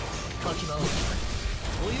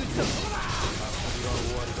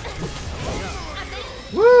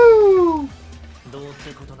 Woo!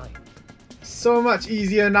 So much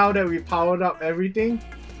easier now that we powered up everything.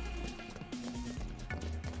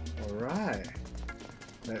 Alright.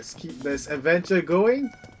 Let's keep this adventure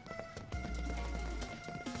going.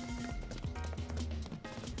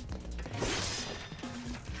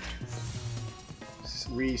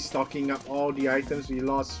 Restocking up all the items we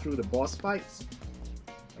lost through the boss fights.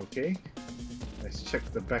 Okay. Let's check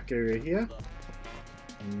the back area here.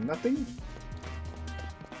 Nothing.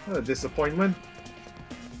 What a disappointment.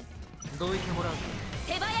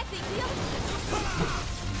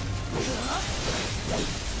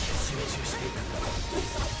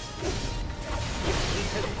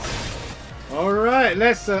 Alright,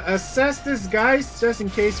 let's assess this, guys, just in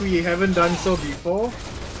case we haven't done so before.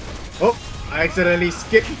 Oh, I accidentally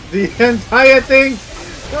skipped the entire thing.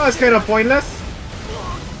 That was kind of pointless.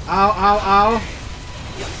 Ow, ow, ow.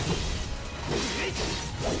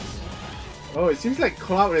 Oh, it seems like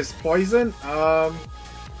Cloud is poison.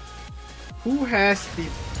 Who has the...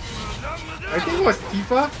 I think it was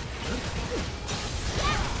Tifa.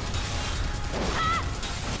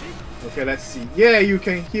 Okay, let's see. Yeah, you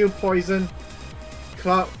can heal poison.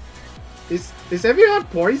 Cloud. Is everyone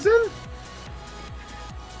poison?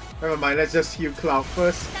 Never mind, let's just heal Cloud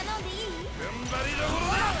first.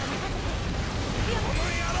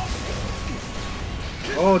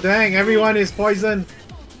 Oh dang, everyone is poisoned.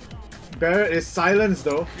 Barret is silenced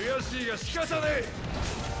though.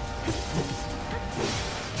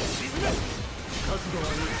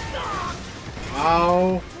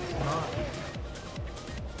 Ow.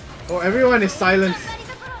 Oh, everyone is silenced.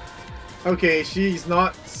 Okay, she's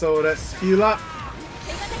not, so let's heal up.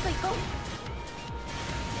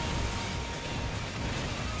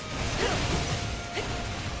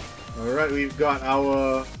 Alright, we've got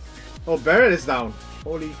our... Oh, Barret is down.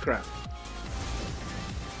 Holy crap.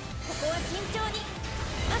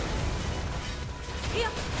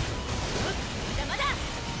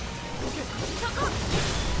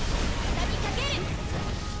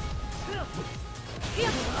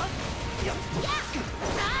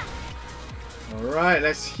 Alright,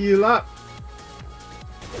 let's heal up.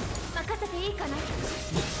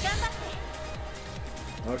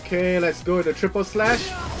 Okay, let's go with the triple slash.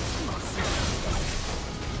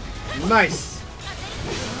 Nice.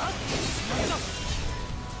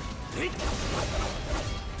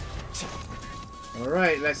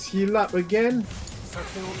 Alright, let's heal up again.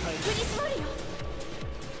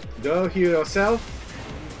 Go heal yourself.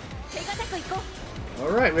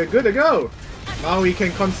 Alright, we're good to go. Now we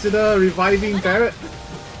can consider reviving Barret.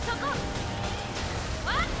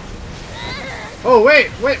 Oh wait,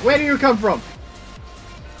 where do you come from?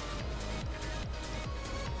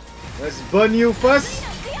 Let's burn you first.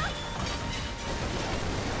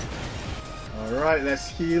 Alright, let's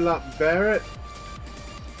heal up Barret.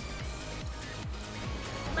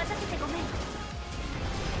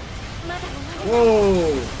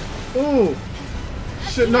 Whoa! Ooh!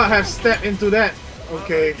 Should not have stepped into that.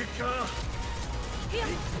 Okay.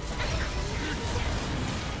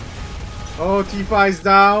 Oh, Tifa is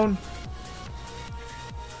down.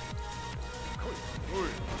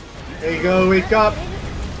 There you go, wake up.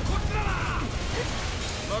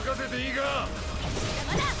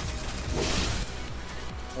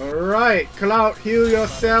 Alright, Cloud, heal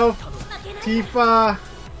yourself. Tifa,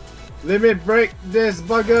 limit break this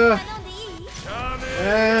bugger.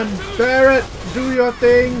 And Barret, do your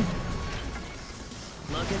thing.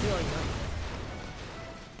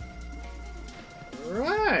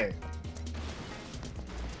 Alright.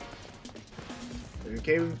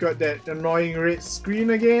 Okay, we've got that annoying red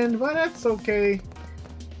screen again, but that's okay.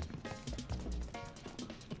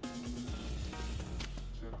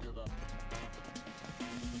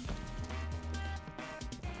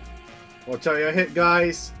 Watch out your head,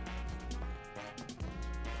 guys.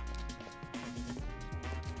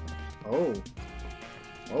 Oh.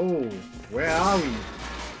 Oh, where are we?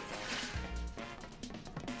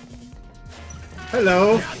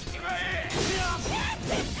 Hello.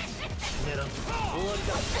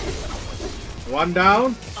 One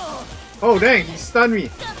down. Oh dang, he stunned me.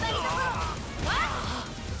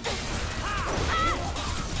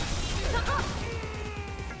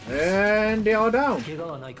 And they are down.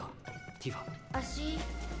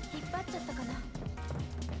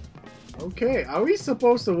 Okay, are we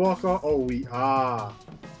supposed to walk off? Oh, we are.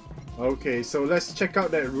 Okay, so let's check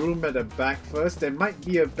out that room at the back first. There might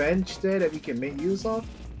be a bench there that we can make use of.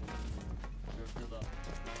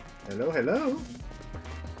 Hello, hello.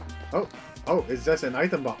 Oh, it's just an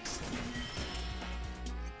item box.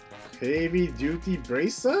 Heavy duty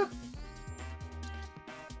bracer?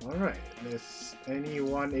 Alright, is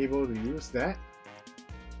anyone able to use that?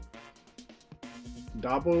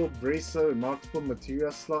 Double bracer with multiple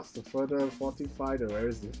material slots to further fortify the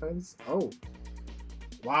wearer's defense. Oh.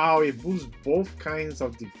 Wow, it boosts both kinds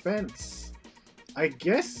of defense. I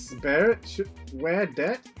guess Barret should wear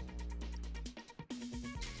that.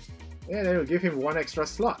 Yeah, that will give him one extra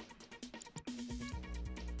slot.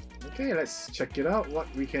 Okay, let's check it out, what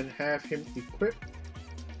we can have him equip.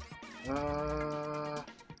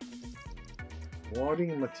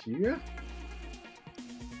 Warding material?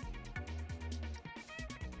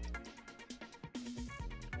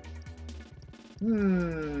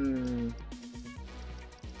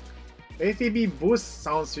 ATB boost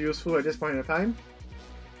sounds useful at this point in time.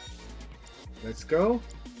 Let's go.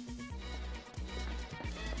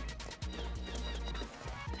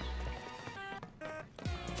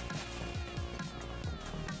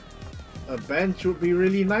 A bench would be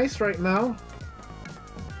really nice right now.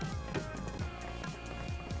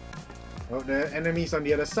 Oh, there are enemies on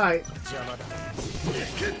the other side.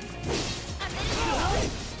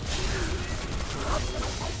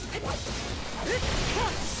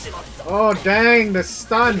 Oh dang, the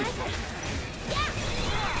stun!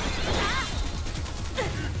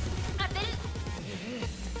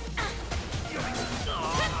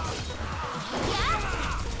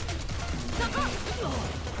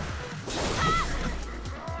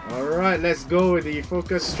 Alright, let's go with the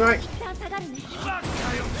focus strike.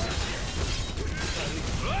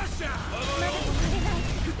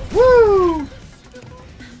 Woo!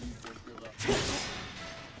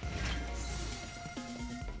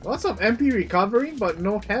 Lots of MP recovering, but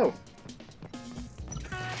no health.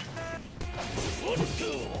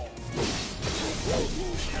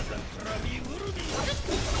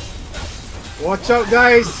 Watch out,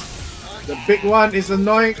 guys! The big one is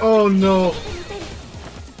annoying. Oh no.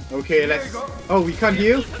 Okay, let's... Oh, we can't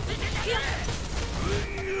heal?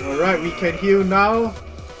 Alright, we can heal now.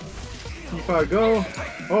 Tifa, go.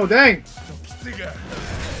 Oh, dang!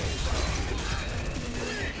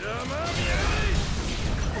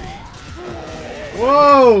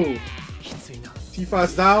 Whoa!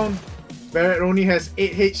 Tifa's down. Barret only has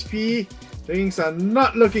 8 HP. Things are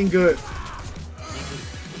not looking good.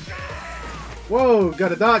 Whoa,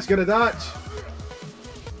 gotta dodge, gotta dodge.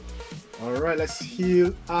 Alright, let's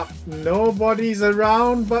heal up. Nobody's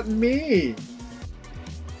around but me.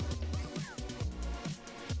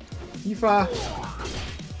 Tifa.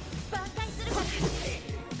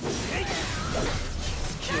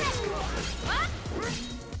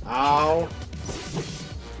 Ow.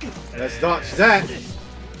 Let's dodge that.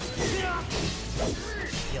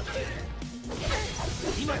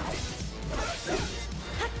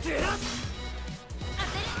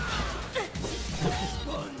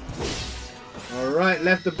 Alright,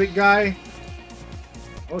 left the big guy.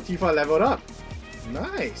 Oh, Tifa leveled up.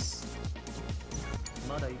 Nice.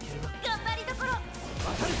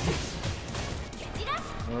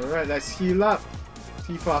 Alright, let's heal up.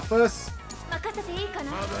 Tifa first.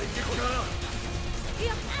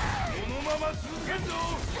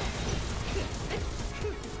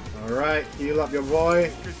 Alright, heal up your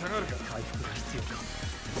boy.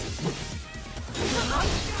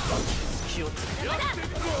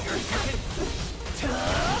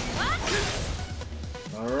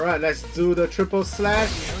 Alright, let's do the triple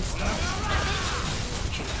slash.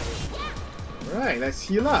 Alright, let's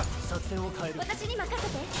heal up.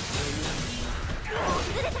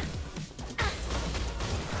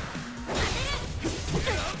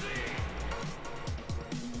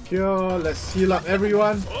 Pure, let's heal up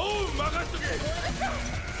everyone.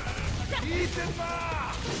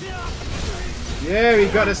 Yeah, we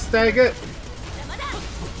got a staggered.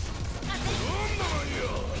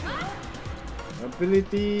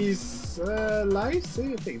 Abilities, life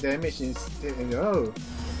save, take damage instead. Oh.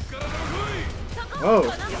 Oh.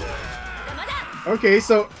 Okay,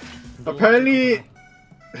 so apparently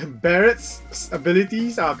Barret's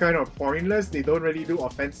abilities are kind of pointless. They don't really do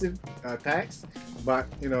offensive attacks, but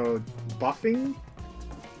you know, buffing.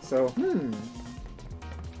 So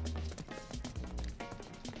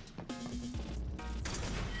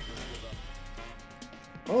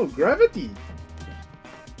Oh, gravity.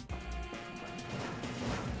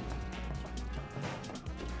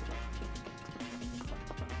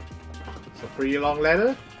 It's a pretty long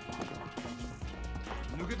ladder.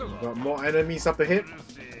 Got more enemies up ahead.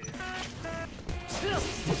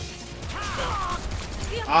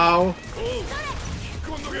 Ow.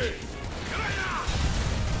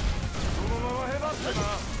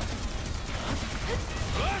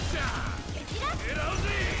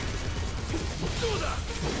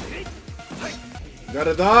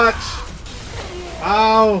 Gotta dodge.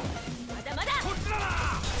 Ow.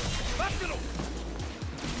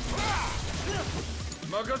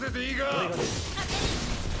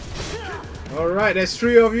 Alright, there's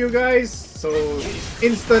 3 of you guys, so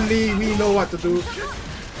instantly we know what to do.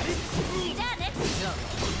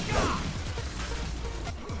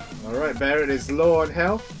 Alright, Barret is low on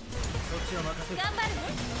health.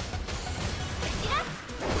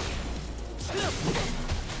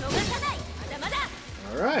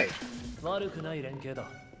 Alright.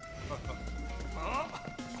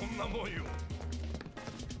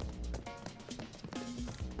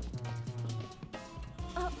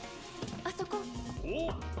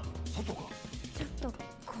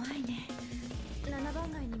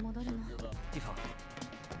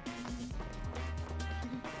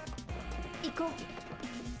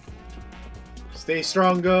 Stay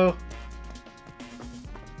strong, go.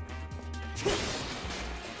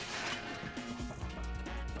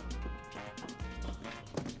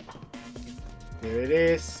 Here it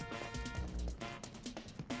is.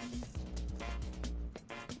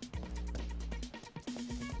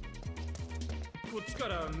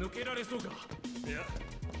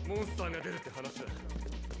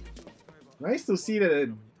 Nice to see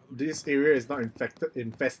that this area is not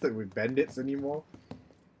infested with bandits anymore.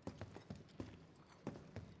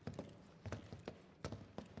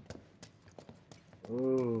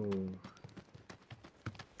 Ooh.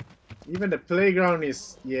 Even the playground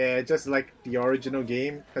is, yeah, just like the original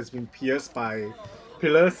game, has been pierced by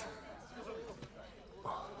pillars.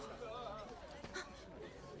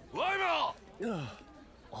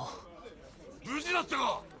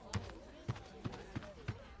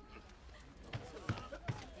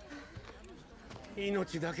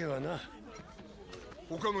 命だけはな。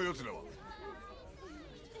他の奴らは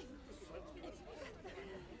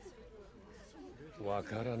わ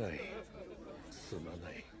からない。すま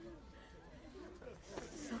ない。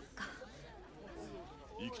そっか。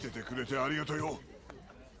生きててくれてありがとうよ。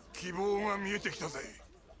希望が見えてきたぜ。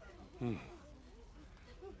うん。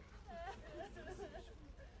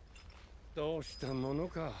どうしたもの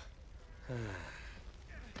か。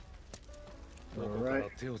どこから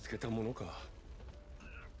手をつけたものか。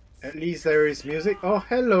At least there is music. Oh,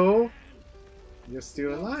 hello. You're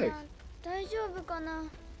still alive. 大丈夫かな。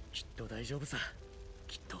きっと大丈夫さ。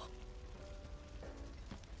きっと。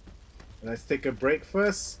Let's take a break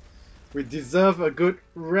first. We deserve a good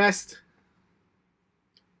rest.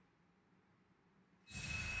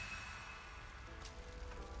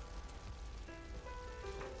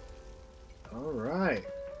 All right.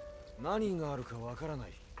 何があるかわからな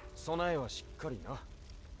い。備えはしっかりな。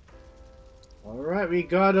Alright, we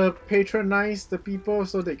gotta patronize the people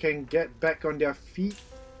so they can get back on their feet.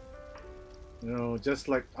 You know, just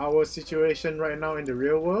like our situation right now in the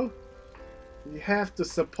real world. We have to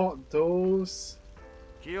support those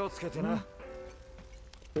who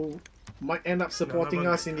might end up supporting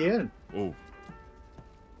us in the end. Oh.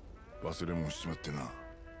 忘れもしまってな。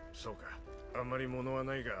そうか。あんまり物は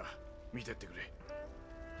ないが、見てってくれ。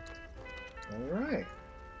Alright.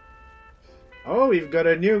 Oh, we've got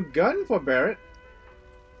a new gun for Barrett.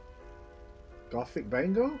 Gothic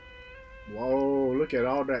Bangle? Whoa, look at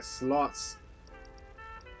all that slots.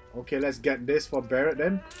 Okay, let's get this for Barrett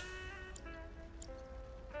then.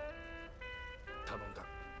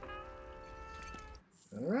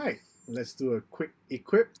 Alright, let's do a quick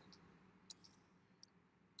equip.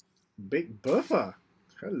 Big Buffer.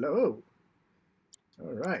 Hello.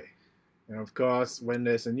 Alright. And of course, when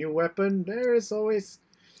there's a new weapon, there is always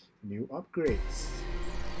new upgrades.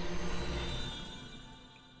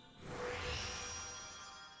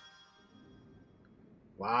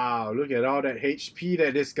 Wow, look at all that HP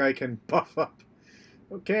that this guy can buff up.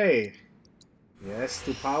 Okay. Yes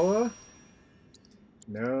to power.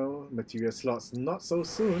 No, material slots not so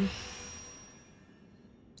soon.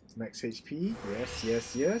 Max HP. Yes,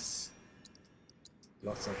 yes, yes.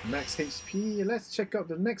 Lots of max HP. Let's check out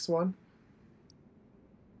the next one.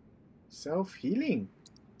 Self-healing.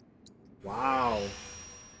 Wow.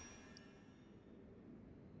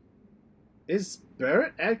 Is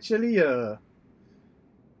Barrett actually a...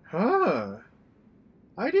 Huh.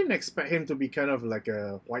 I didn't expect him to be kind of like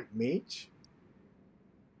a white mage.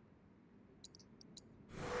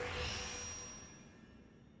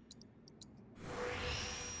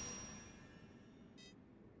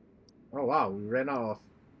 Oh wow, we ran out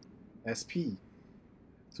of SP.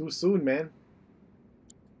 Too soon, man.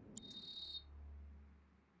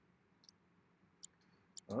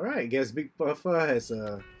 Alright, guess Big Puffer has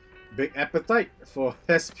a big appetite for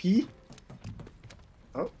SP.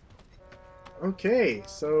 Oh. Okay,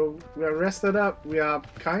 so we are rested up. We are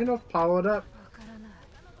kind of powered up.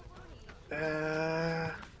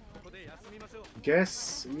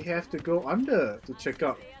 Guess we have to go under to check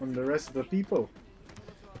out on the rest of the people.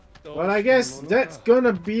 But I guess that's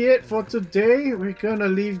gonna be it for today. We're gonna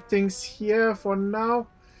leave things here for now.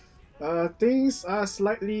 Things are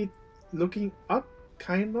slightly looking up,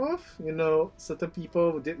 kind of. You know, certain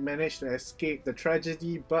people did manage to escape the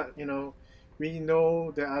tragedy, but you know, we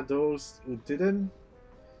know there are those who didn't.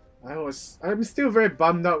 I'm still very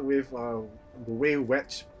bummed out with the way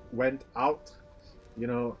Wedge went out. You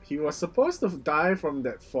know, he was supposed to die from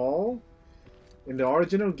that fall in the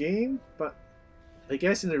original game, but I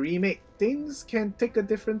guess in the remake, things can take a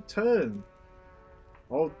different turn.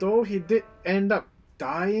 Although he did end up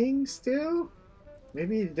dying still,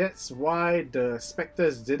 maybe that's why the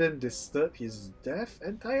specters didn't disturb his death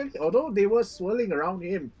entirely, although they were swirling around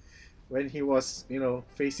him when he was, you know,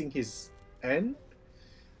 facing his end.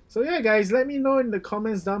 So yeah guys, let me know in the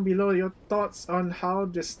comments down below your thoughts on how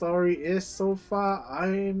the story is so far.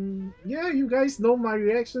 Yeah, you guys know my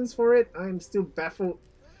reactions for it. I'm still baffled,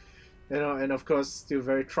 you know, and of course still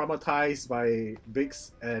very traumatized by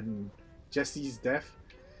Biggs and Jesse's death.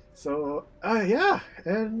 So yeah,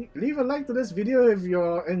 and leave a like to this video if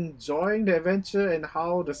you're enjoying the adventure and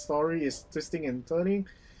how the story is twisting and turning.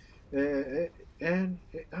 And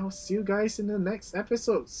I'll see you guys in the next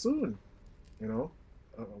episode soon, you know.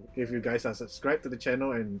 If you guys are subscribed to the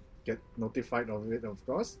channel and get notified of it, of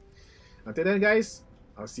course. Until then guys,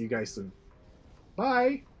 I'll see you guys soon.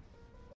 Bye!